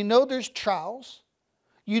 and you know there's trials.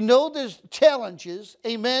 You know there's challenges.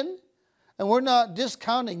 Amen? And we're not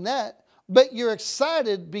discounting that. But you're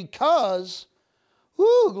excited because,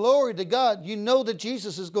 woo, glory to God, you know that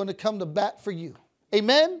Jesus is going to come to bat for you.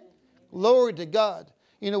 Amen? Glory to God.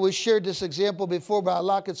 You know, we shared this example before, but I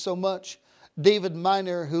like it so much. David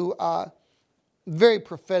Miner, who, very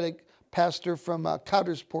prophetic pastor from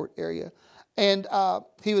Coudersport area. And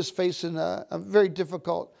he was facing a very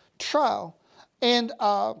difficult trial. And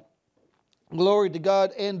glory to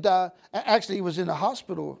God. And actually, he was in a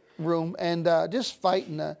hospital room and just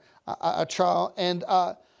fighting a trial. And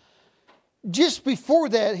just before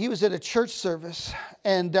that, he was at a church service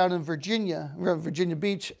and down in Virginia, Virginia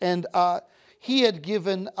Beach. And he had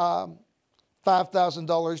given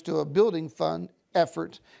 $5,000 to a building fund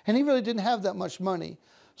effort. And he really didn't have that much money.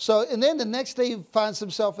 So, and then the next day he finds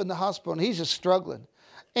himself in the hospital and he's just struggling.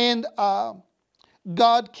 And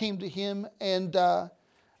God came to him and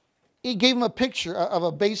he gave him a picture of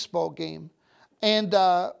a baseball game. And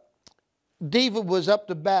David was up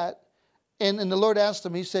to bat. And the Lord asked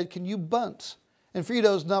him, he said, can you bunt? And for you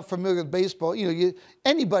those not familiar with baseball,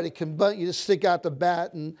 anybody can bunt. You just stick out the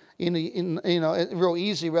bat and, real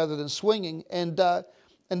easy rather than swinging. And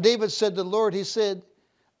David said to the Lord, he said,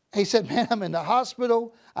 man, I'm in the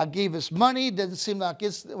hospital. I gave us money. Didn't seem like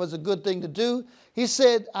it was a good thing to do. He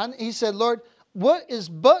said, Lord, what is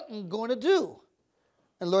bunting going to do?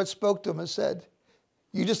 And the Lord spoke to him and said,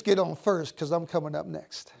 you just get on first because I'm coming up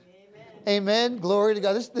next. Amen. Glory to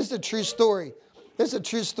God. This is a true story. This is a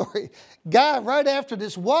true story. Guy, right after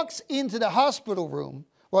this, walks into the hospital room.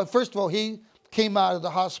 Well, first of all, he came out of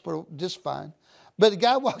the hospital just fine. But the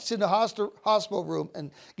guy walks in the hospital room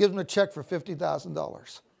and gives him a check for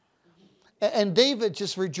 $50,000. And David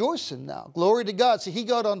just rejoicing now. Glory to God. See, he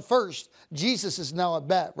got on first. Jesus is now at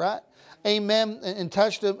bat, right? Amen. And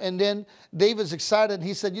touched him. And then David's excited.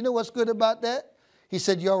 He said, you know what's good about that? He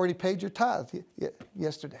said, you already paid your tithe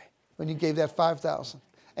yesterday when you gave that $5,000.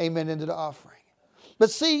 Amen, into the offering. But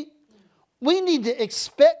see, we need to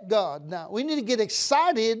expect God now. We need to get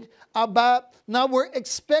excited about, now we're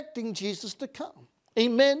expecting Jesus to come.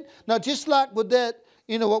 Amen. Now, just like with that,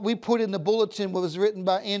 what we put in the bulletin, what was written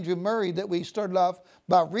by Andrew Murray that we started off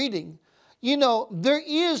by reading, there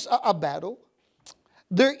is a battle.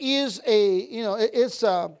 There is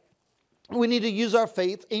we need to use our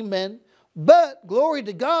faith. Amen. But, glory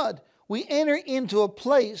to God, we enter into a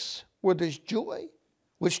place where there's joy,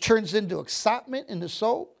 which turns into excitement in the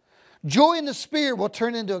soul. Joy in the spirit will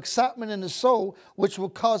turn into excitement in the soul, which will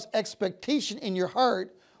cause expectation in your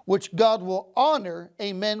heart, which God will honor,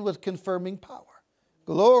 amen, with confirming power.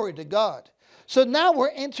 Glory to God. So now we're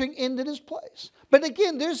entering into this place. But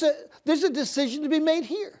again, there's a decision to be made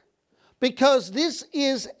here. Because this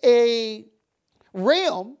is a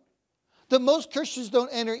realm that most Christians don't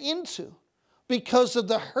enter into because of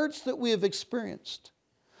the hurts that we have experienced.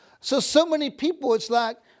 So many people, it's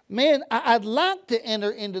like, man, I'd like to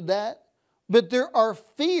enter into that, but there are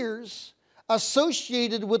fears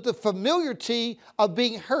associated with the familiarity of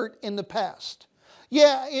being hurt in the past.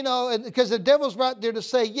 Yeah, because the devil's right there to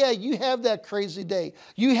say, yeah, you have that crazy day.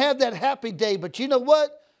 You have that happy day, but you know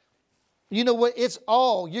what? It's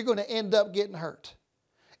all, you're going to end up getting hurt.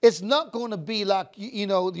 It's not going to be like,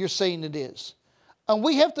 you're saying it is. And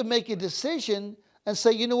we have to make a decision and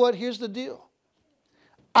say, you know what, here's the deal.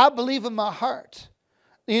 I believe in my heart,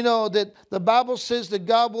 that the Bible says that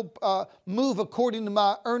God will move according to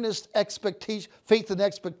my earnest expectation, faith and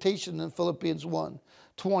expectation in Philippians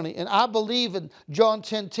 1:20. And I believe in John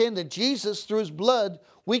 10:10 that Jesus, through his blood,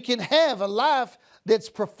 we can have a life that's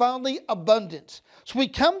profoundly abundant. So we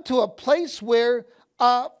come to a place where,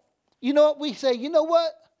 we say, you know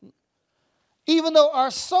what? Even though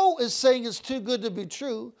our soul is saying it's too good to be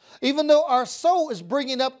true, even though our soul is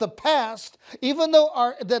bringing up the past, even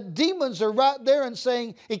though the demons are right there and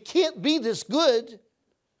saying it can't be this good,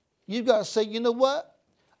 you've got to say, you know what?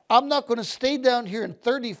 I'm not going to stay down here in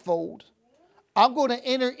 30-fold. I'm going to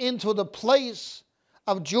enter into the place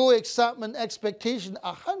of joy, excitement, expectation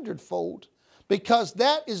 100-fold, because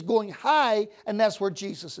that is going high and that's where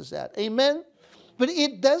Jesus is at. Amen? But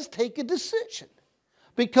it does take a decision.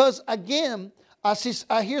 Because again,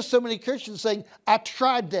 I hear so many Christians saying, I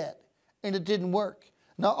tried that and it didn't work.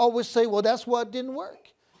 And I always say, well, that's why it didn't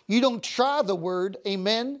work. You don't try the word,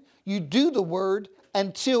 amen. You do the word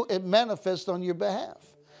until it manifests on your behalf.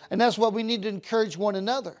 And that's why we need to encourage one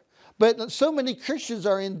another. But so many Christians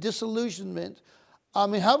are in disillusionment. I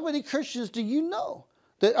mean, how many Christians do you know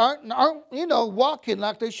that aren't walking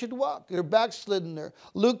like they should walk. They're backslidden, they're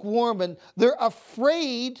lukewarm, and they're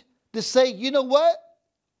afraid to say, you know what?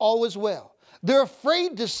 All is well. They're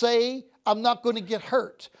afraid to say, I'm not going to get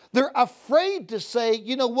hurt. They're afraid to say,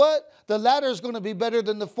 you know what? The latter is going to be better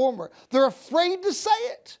than the former. They're afraid to say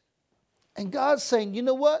it. And God's saying, you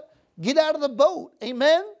know what? Get out of the boat.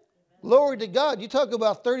 Amen? Glory to God. You talk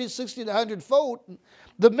about 30, 60, 100-fold.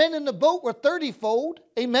 The men in the boat were 30-fold.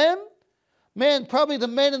 Amen? Man, probably the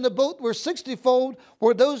men in the boat were 60-fold,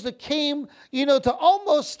 were those that came, to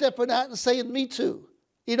almost stepping out and saying, me too.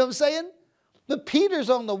 You know what I'm saying? But Peter's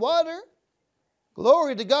on the water.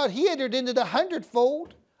 Glory to God. He entered into the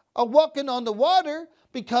 100-fold of walking on the water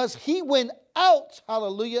because he went out,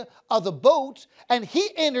 hallelujah, of the boat, and he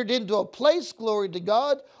entered into a place, glory to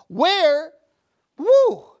God, where,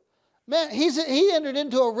 he entered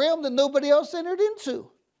into a realm that nobody else entered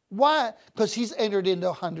into. Why? Because he's entered into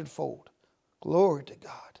a 100-fold. Glory to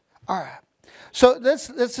God. All right. So let's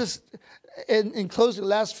just, in closing, the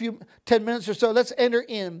last 10 minutes or so, let's enter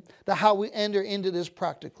in how we enter into this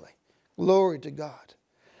practically. Glory to God.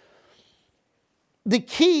 The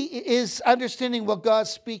key is understanding what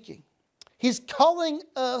God's speaking. He's calling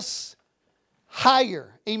us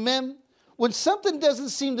higher. Amen. When something doesn't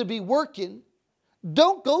seem to be working,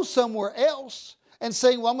 don't go somewhere else and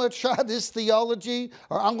say, well, I'm going to try this theology,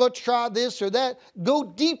 or I'm going to try this or that. Go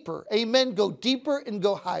deeper. Amen. Go deeper and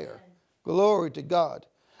go higher. Glory to God.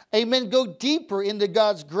 Amen. Go deeper into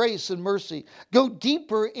God's grace and mercy. Go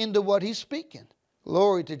deeper into what he's speaking.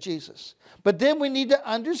 Glory to Jesus. But then we need to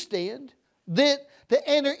understand that to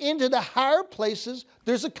enter into the higher places,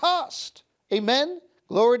 there's a cost. Amen?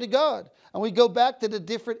 Glory to God. And we go back to the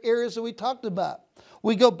different areas that we talked about.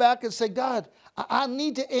 We go back and say, God, I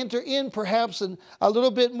need to enter in perhaps in a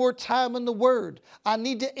little bit more time in the Word. I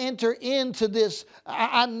need to enter into this.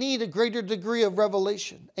 I need a greater degree of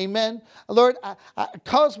revelation. Amen? Lord,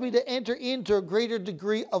 cause me to enter into a greater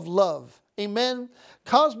degree of love. Amen?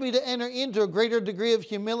 Cause me to enter into a greater degree of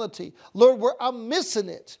humility. Lord, where I'm missing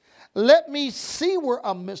it, let me see where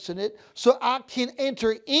I'm missing it so I can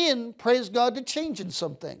enter in, praise God, to changing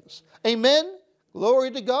some things. Amen? Glory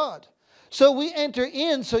to God. So we enter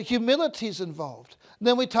in, so humility is involved.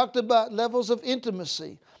 Then we talked about levels of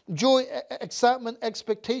intimacy, joy, excitement,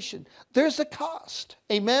 expectation. There's a cost.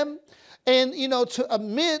 Amen? And, to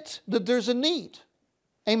admit that there's a need.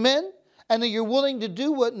 Amen? And that you're willing to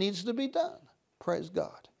do what needs to be done. Praise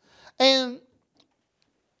God. And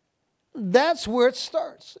that's where it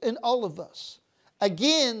starts in all of us.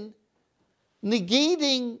 Again,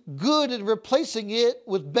 negating good and replacing it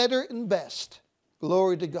with better and best.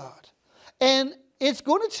 Glory to God. And it's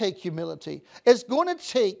going to take humility. It's going to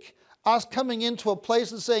take us coming into a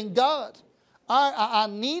place and saying, God, I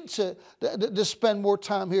need to spend more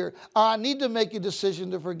time here. I need to make a decision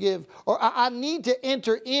to forgive. Or I need to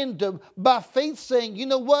enter into, by faith, saying, you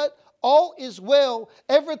know what? All is well.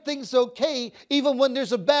 Everything's okay, even when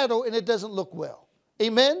there's a battle and it doesn't look well.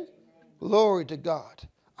 Amen? Glory to God.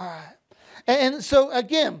 All right. And so,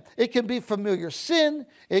 again, it can be familiar sin.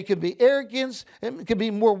 It can be arrogance. It can be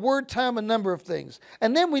more word time, a number of things.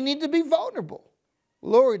 And then we need to be vulnerable.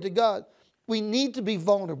 Glory to God. We need to be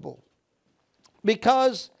vulnerable.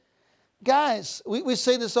 Because, guys, we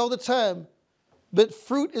say this all the time, but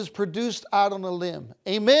fruit is produced out on a limb.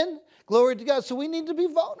 Amen? Glory to God. So we need to be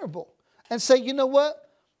vulnerable and say, you know what?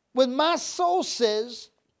 When my soul says,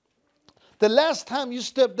 the last time you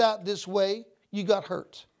stepped out this way, you got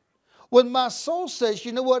hurt. When my soul says,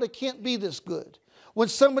 you know what? It can't be this good. When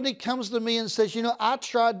somebody comes to me and says, I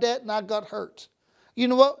tried that and I got hurt. You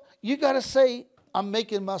know what? You got to say, I'm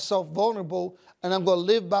making myself vulnerable and I'm going to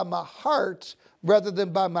live by my heart rather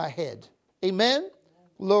than by my head. Amen?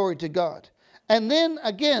 Glory to God. And then,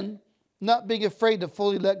 again, not being afraid to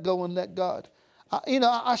fully let go and let God.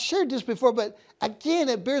 I shared this before, but again,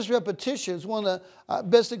 it bears repetition. It's one of the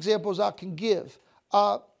best examples I can give.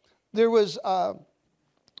 There was a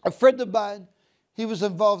friend of mine. He was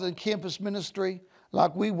involved in campus ministry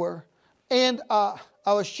like we were. And I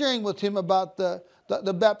was sharing with him about the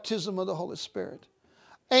baptism of the Holy Spirit.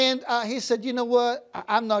 And he said, you know what,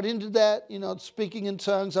 I'm not into that, speaking in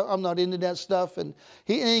tongues. I'm not into that stuff. And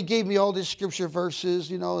he gave me all these scripture verses,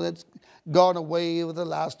 that's gone away with the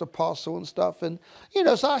last apostle and stuff. And,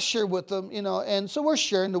 so I shared with them, and so we're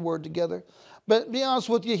sharing the word together. But to be honest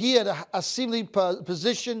with you, he had a seemly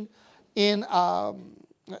position in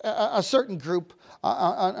a certain group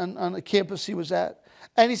on the campus he was at.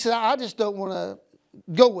 And he said, I just don't want to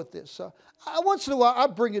go with this. So once in a while, I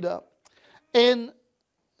bring it up. And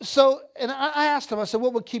I asked him, I said,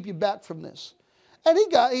 what would keep you back from this? And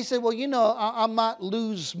he said, well, I might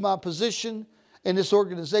lose my position. in this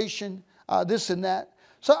organization, this and that.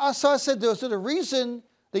 So I said, so the reason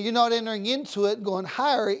that you're not entering into it, going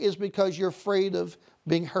higher, is because you're afraid of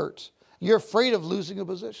being hurt. You're afraid of losing a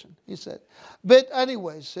position, he said. But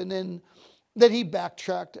anyways, and then he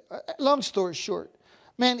backtracked. Long story short,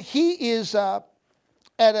 man, he is he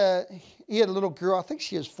had a little girl, I think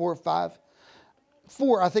she is 4 or 5.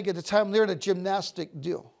 4, I think at the time, they're in a gymnastic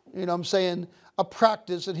deal. You know what I'm saying? A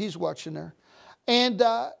practice, and he's watching her. And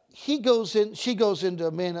she goes into,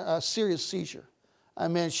 a serious seizure. I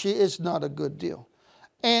mean, it's not a good deal.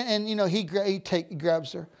 And you know, he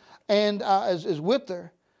grabs her and is with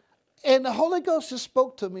her. And the Holy Ghost just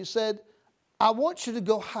spoke to me. He said, I want you to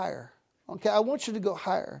go higher. Okay, I want you to go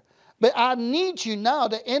higher. But I need you now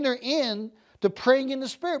to enter in to praying in the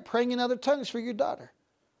Spirit, praying in other tongues for your daughter.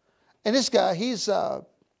 And this guy, he's kind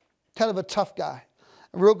of a tough guy,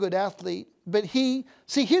 a real good athlete. But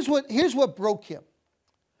here's what broke him,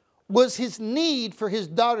 was his need for his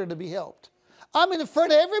daughter to be helped. I'm in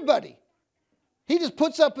front of everybody. He just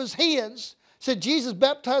puts up his hands, said, Jesus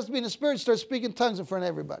baptized me in the Spirit, and starts speaking tongues in front of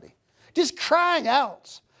everybody. Just crying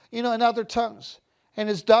out, you know, in other tongues. And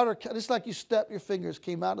his daughter, just like you snap your fingers,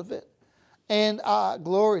 came out of it. And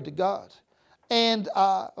glory to God. And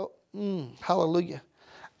hallelujah.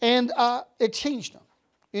 And it changed him.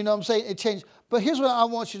 You know what I'm saying? It changed. But here's what I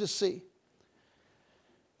want you to see.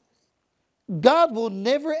 God will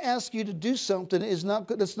never ask you to do something that's not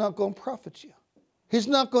going to profit you. He's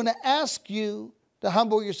not going to ask you to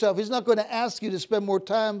humble yourself. He's not going to ask you to spend more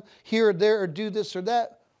time here or there or do this or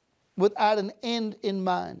that without an end in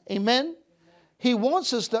mind. Amen? Amen. He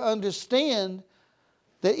wants us to understand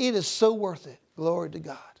that it is so worth it. Glory to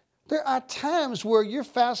God. There are times where you're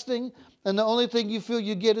fasting and the only thing you feel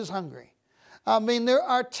you get is hungry. I mean, there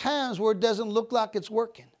are times where it doesn't look like it's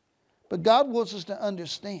working. But God wants us to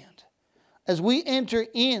understand, as we enter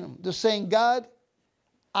in to saying, God,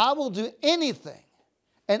 I will do anything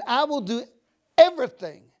and I will do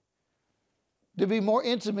everything to be more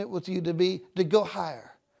intimate with you, to go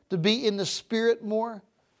higher, to be in the Spirit more.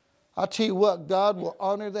 I'll tell you what, God will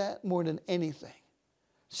honor that more than anything.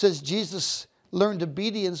 It says Jesus learned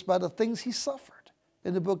obedience by the things he suffered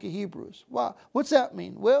in the book of Hebrews. Wow. What's that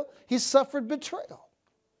mean? Well, he suffered betrayal.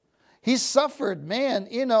 He suffered, man,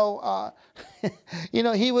 he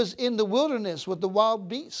was in the wilderness with the wild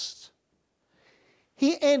beasts.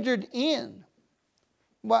 He entered in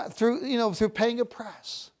through paying a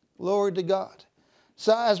price. Glory to God.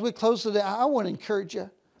 So as we close today, I want to encourage you.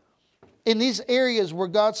 In these areas where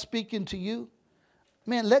God's speaking to you,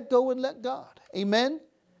 man, let go and let God. Amen?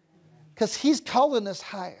 Because he's calling us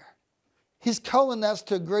higher. He's calling us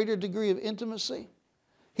to a greater degree of intimacy.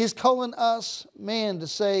 He's calling us, man, to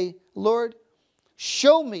say, Lord,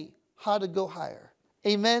 show me how to go higher.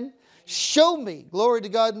 Amen? Show me, glory to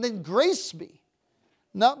God, and then grace me.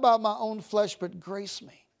 Not by my own flesh, but grace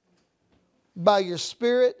me. By your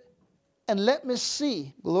Spirit, and let me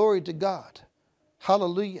see, glory to God.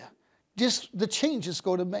 Hallelujah. Just the change it's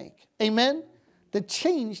going to make. Amen? The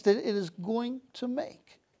change that it is going to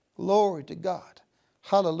make. Glory to God.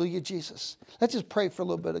 Hallelujah, Jesus. Let's just pray for a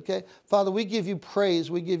little bit, okay? Father, we give you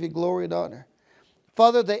praise. We give you glory and honor.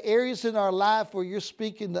 Father, the areas in our life where you're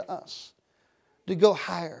speaking to us to go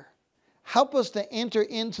higher, help us to enter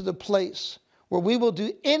into the place where we will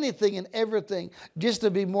do anything and everything just to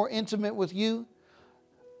be more intimate with you,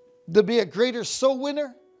 to be a greater soul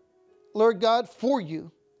winner, Lord God, for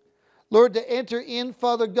you. Lord, to enter in,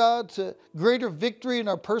 Father God, to greater victory in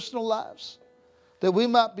our personal lives. That we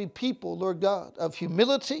might be people, Lord God, of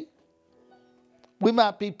humility. We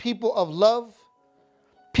might be people of love.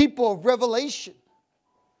 People of revelation.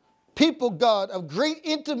 People, God, of great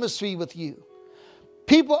intimacy with you.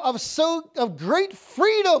 People of great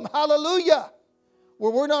freedom, hallelujah,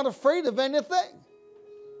 where we're not afraid of anything.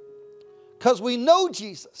 Because we know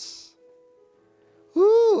Jesus.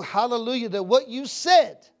 Ooh, hallelujah, that what you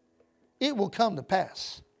said, it will come to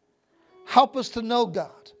pass. Help us to know,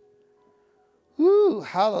 God. Ooh,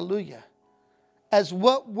 hallelujah. As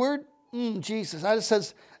what we're, Jesus, I just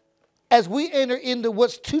says, as we enter into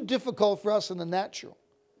what's too difficult for us in the natural,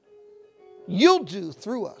 you'll do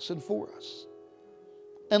through us and for us.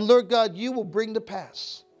 And Lord God, you will bring to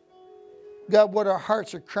pass, God, what our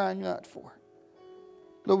hearts are crying out for.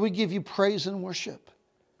 Lord, we give you praise and worship.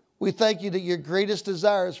 We thank you that your greatest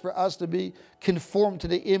desire is for us to be conformed to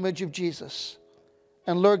the image of Jesus.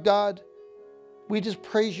 And Lord God, we just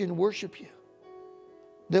praise you and worship you.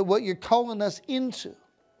 That what you're calling us into,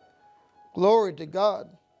 glory to God,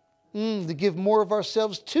 to give more of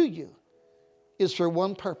ourselves to you, is for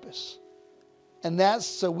one purpose. And that's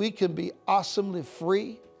so we can be awesomely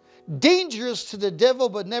free, dangerous to the devil,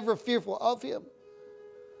 but never fearful of him.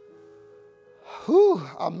 Whew,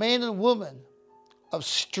 a man and woman of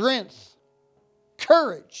strength,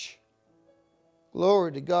 courage.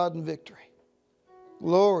 Glory to God in victory.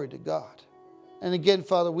 Glory to God. And again,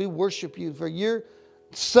 Father, we worship you, for your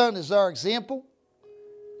Son is our example.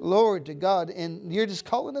 Glory to God. And you're just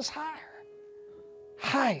calling us higher.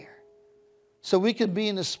 Higher. So we can be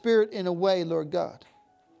in the Spirit in a way, Lord God.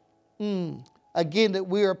 Again, that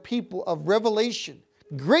we are people of revelation.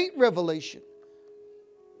 Great revelation.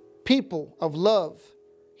 People of love.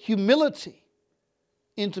 Humility.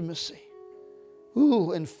 Intimacy.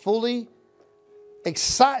 Ooh, and fully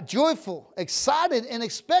excited, joyful, excited, and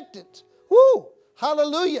expectant. Woo!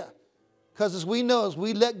 Hallelujah. Because as we know, as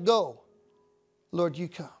we let go, Lord, you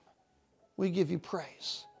come. We give you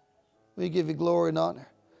praise. We give you glory and honor.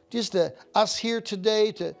 Just to us here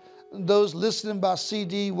today, to those listening by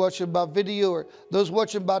CD, watching by video, or those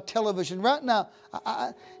watching by television. Right now,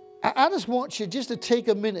 I just want you just to take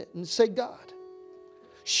a minute and say, God,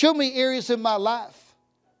 show me areas in my life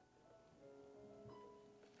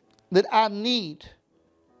that I need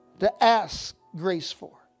to ask grace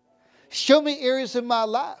for. Show me areas in my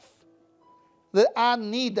life that I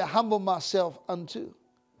need to humble myself unto.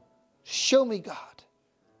 Show me, God,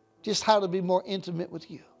 just how to be more intimate with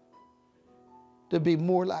you, to be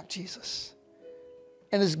more like Jesus.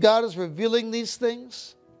 And as God is revealing these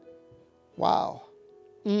things, wow,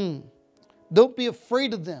 don't be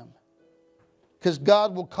afraid of them, because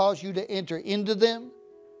God will cause you to enter into them,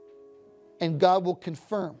 and God will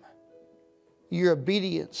confirm your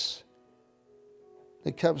obedience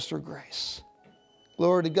that comes through grace.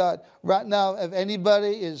 Glory to God. Right now, if anybody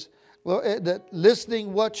is that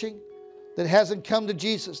listening, watching, that hasn't come to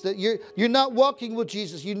Jesus, that you're not walking with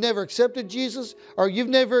Jesus, you never accepted Jesus, or you're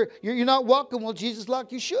not walking with Jesus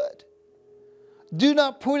like you should, do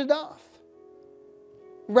not put it off.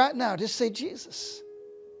 Right now, just say, Jesus,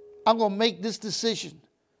 I'm going to make this decision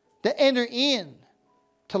to enter in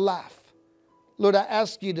to life. Lord, I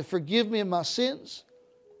ask you to forgive me of my sins.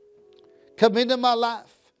 Come into my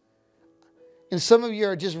life. And some of you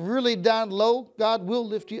are just really down low. God will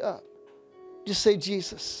lift you up. Just say,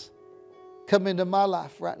 Jesus, come into my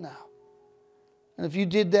life right now. And if you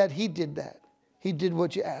did that, he did that. He did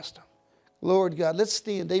what you asked him. Glory to God. Let's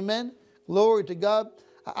stand. Amen. Glory to God.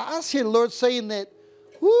 I hear the Lord saying that,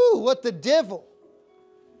 what the devil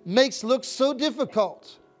makes look so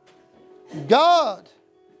difficult, God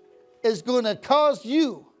is going to cause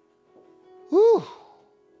you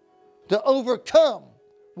to overcome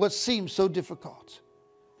what seems so difficult.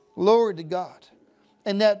 Glory to God.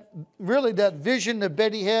 And that vision that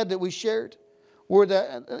Betty had that we shared, where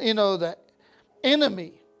the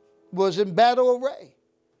enemy was in battle array,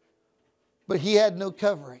 but he had no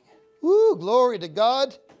covering. Glory to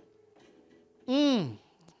God.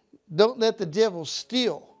 Don't let the devil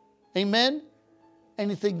steal, amen,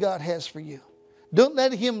 anything God has for you. Don't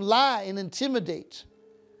let him lie and intimidate,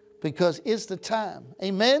 because it's the time,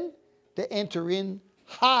 amen, to enter in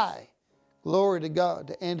high. Glory to God,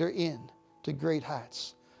 to enter in to great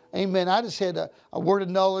heights. Amen. I just had a word of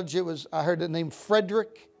knowledge. I heard the name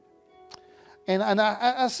Frederick. And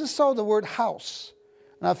I just saw the word house.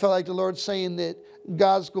 And I felt like the Lord saying that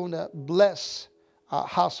God's going to bless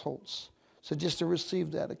households. So just to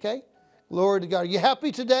receive that, okay? Glory to God. Are you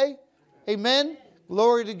happy today? Amen.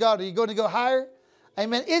 Glory to God. Are you going to go higher?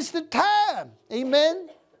 Amen. It's the time. Amen.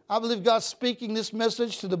 I believe God's speaking this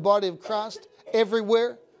message to the body of Christ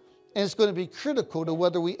everywhere. And it's going to be critical to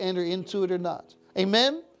whether we enter into it or not.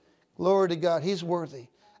 Amen. Glory to God. He's worthy.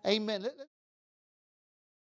 Amen.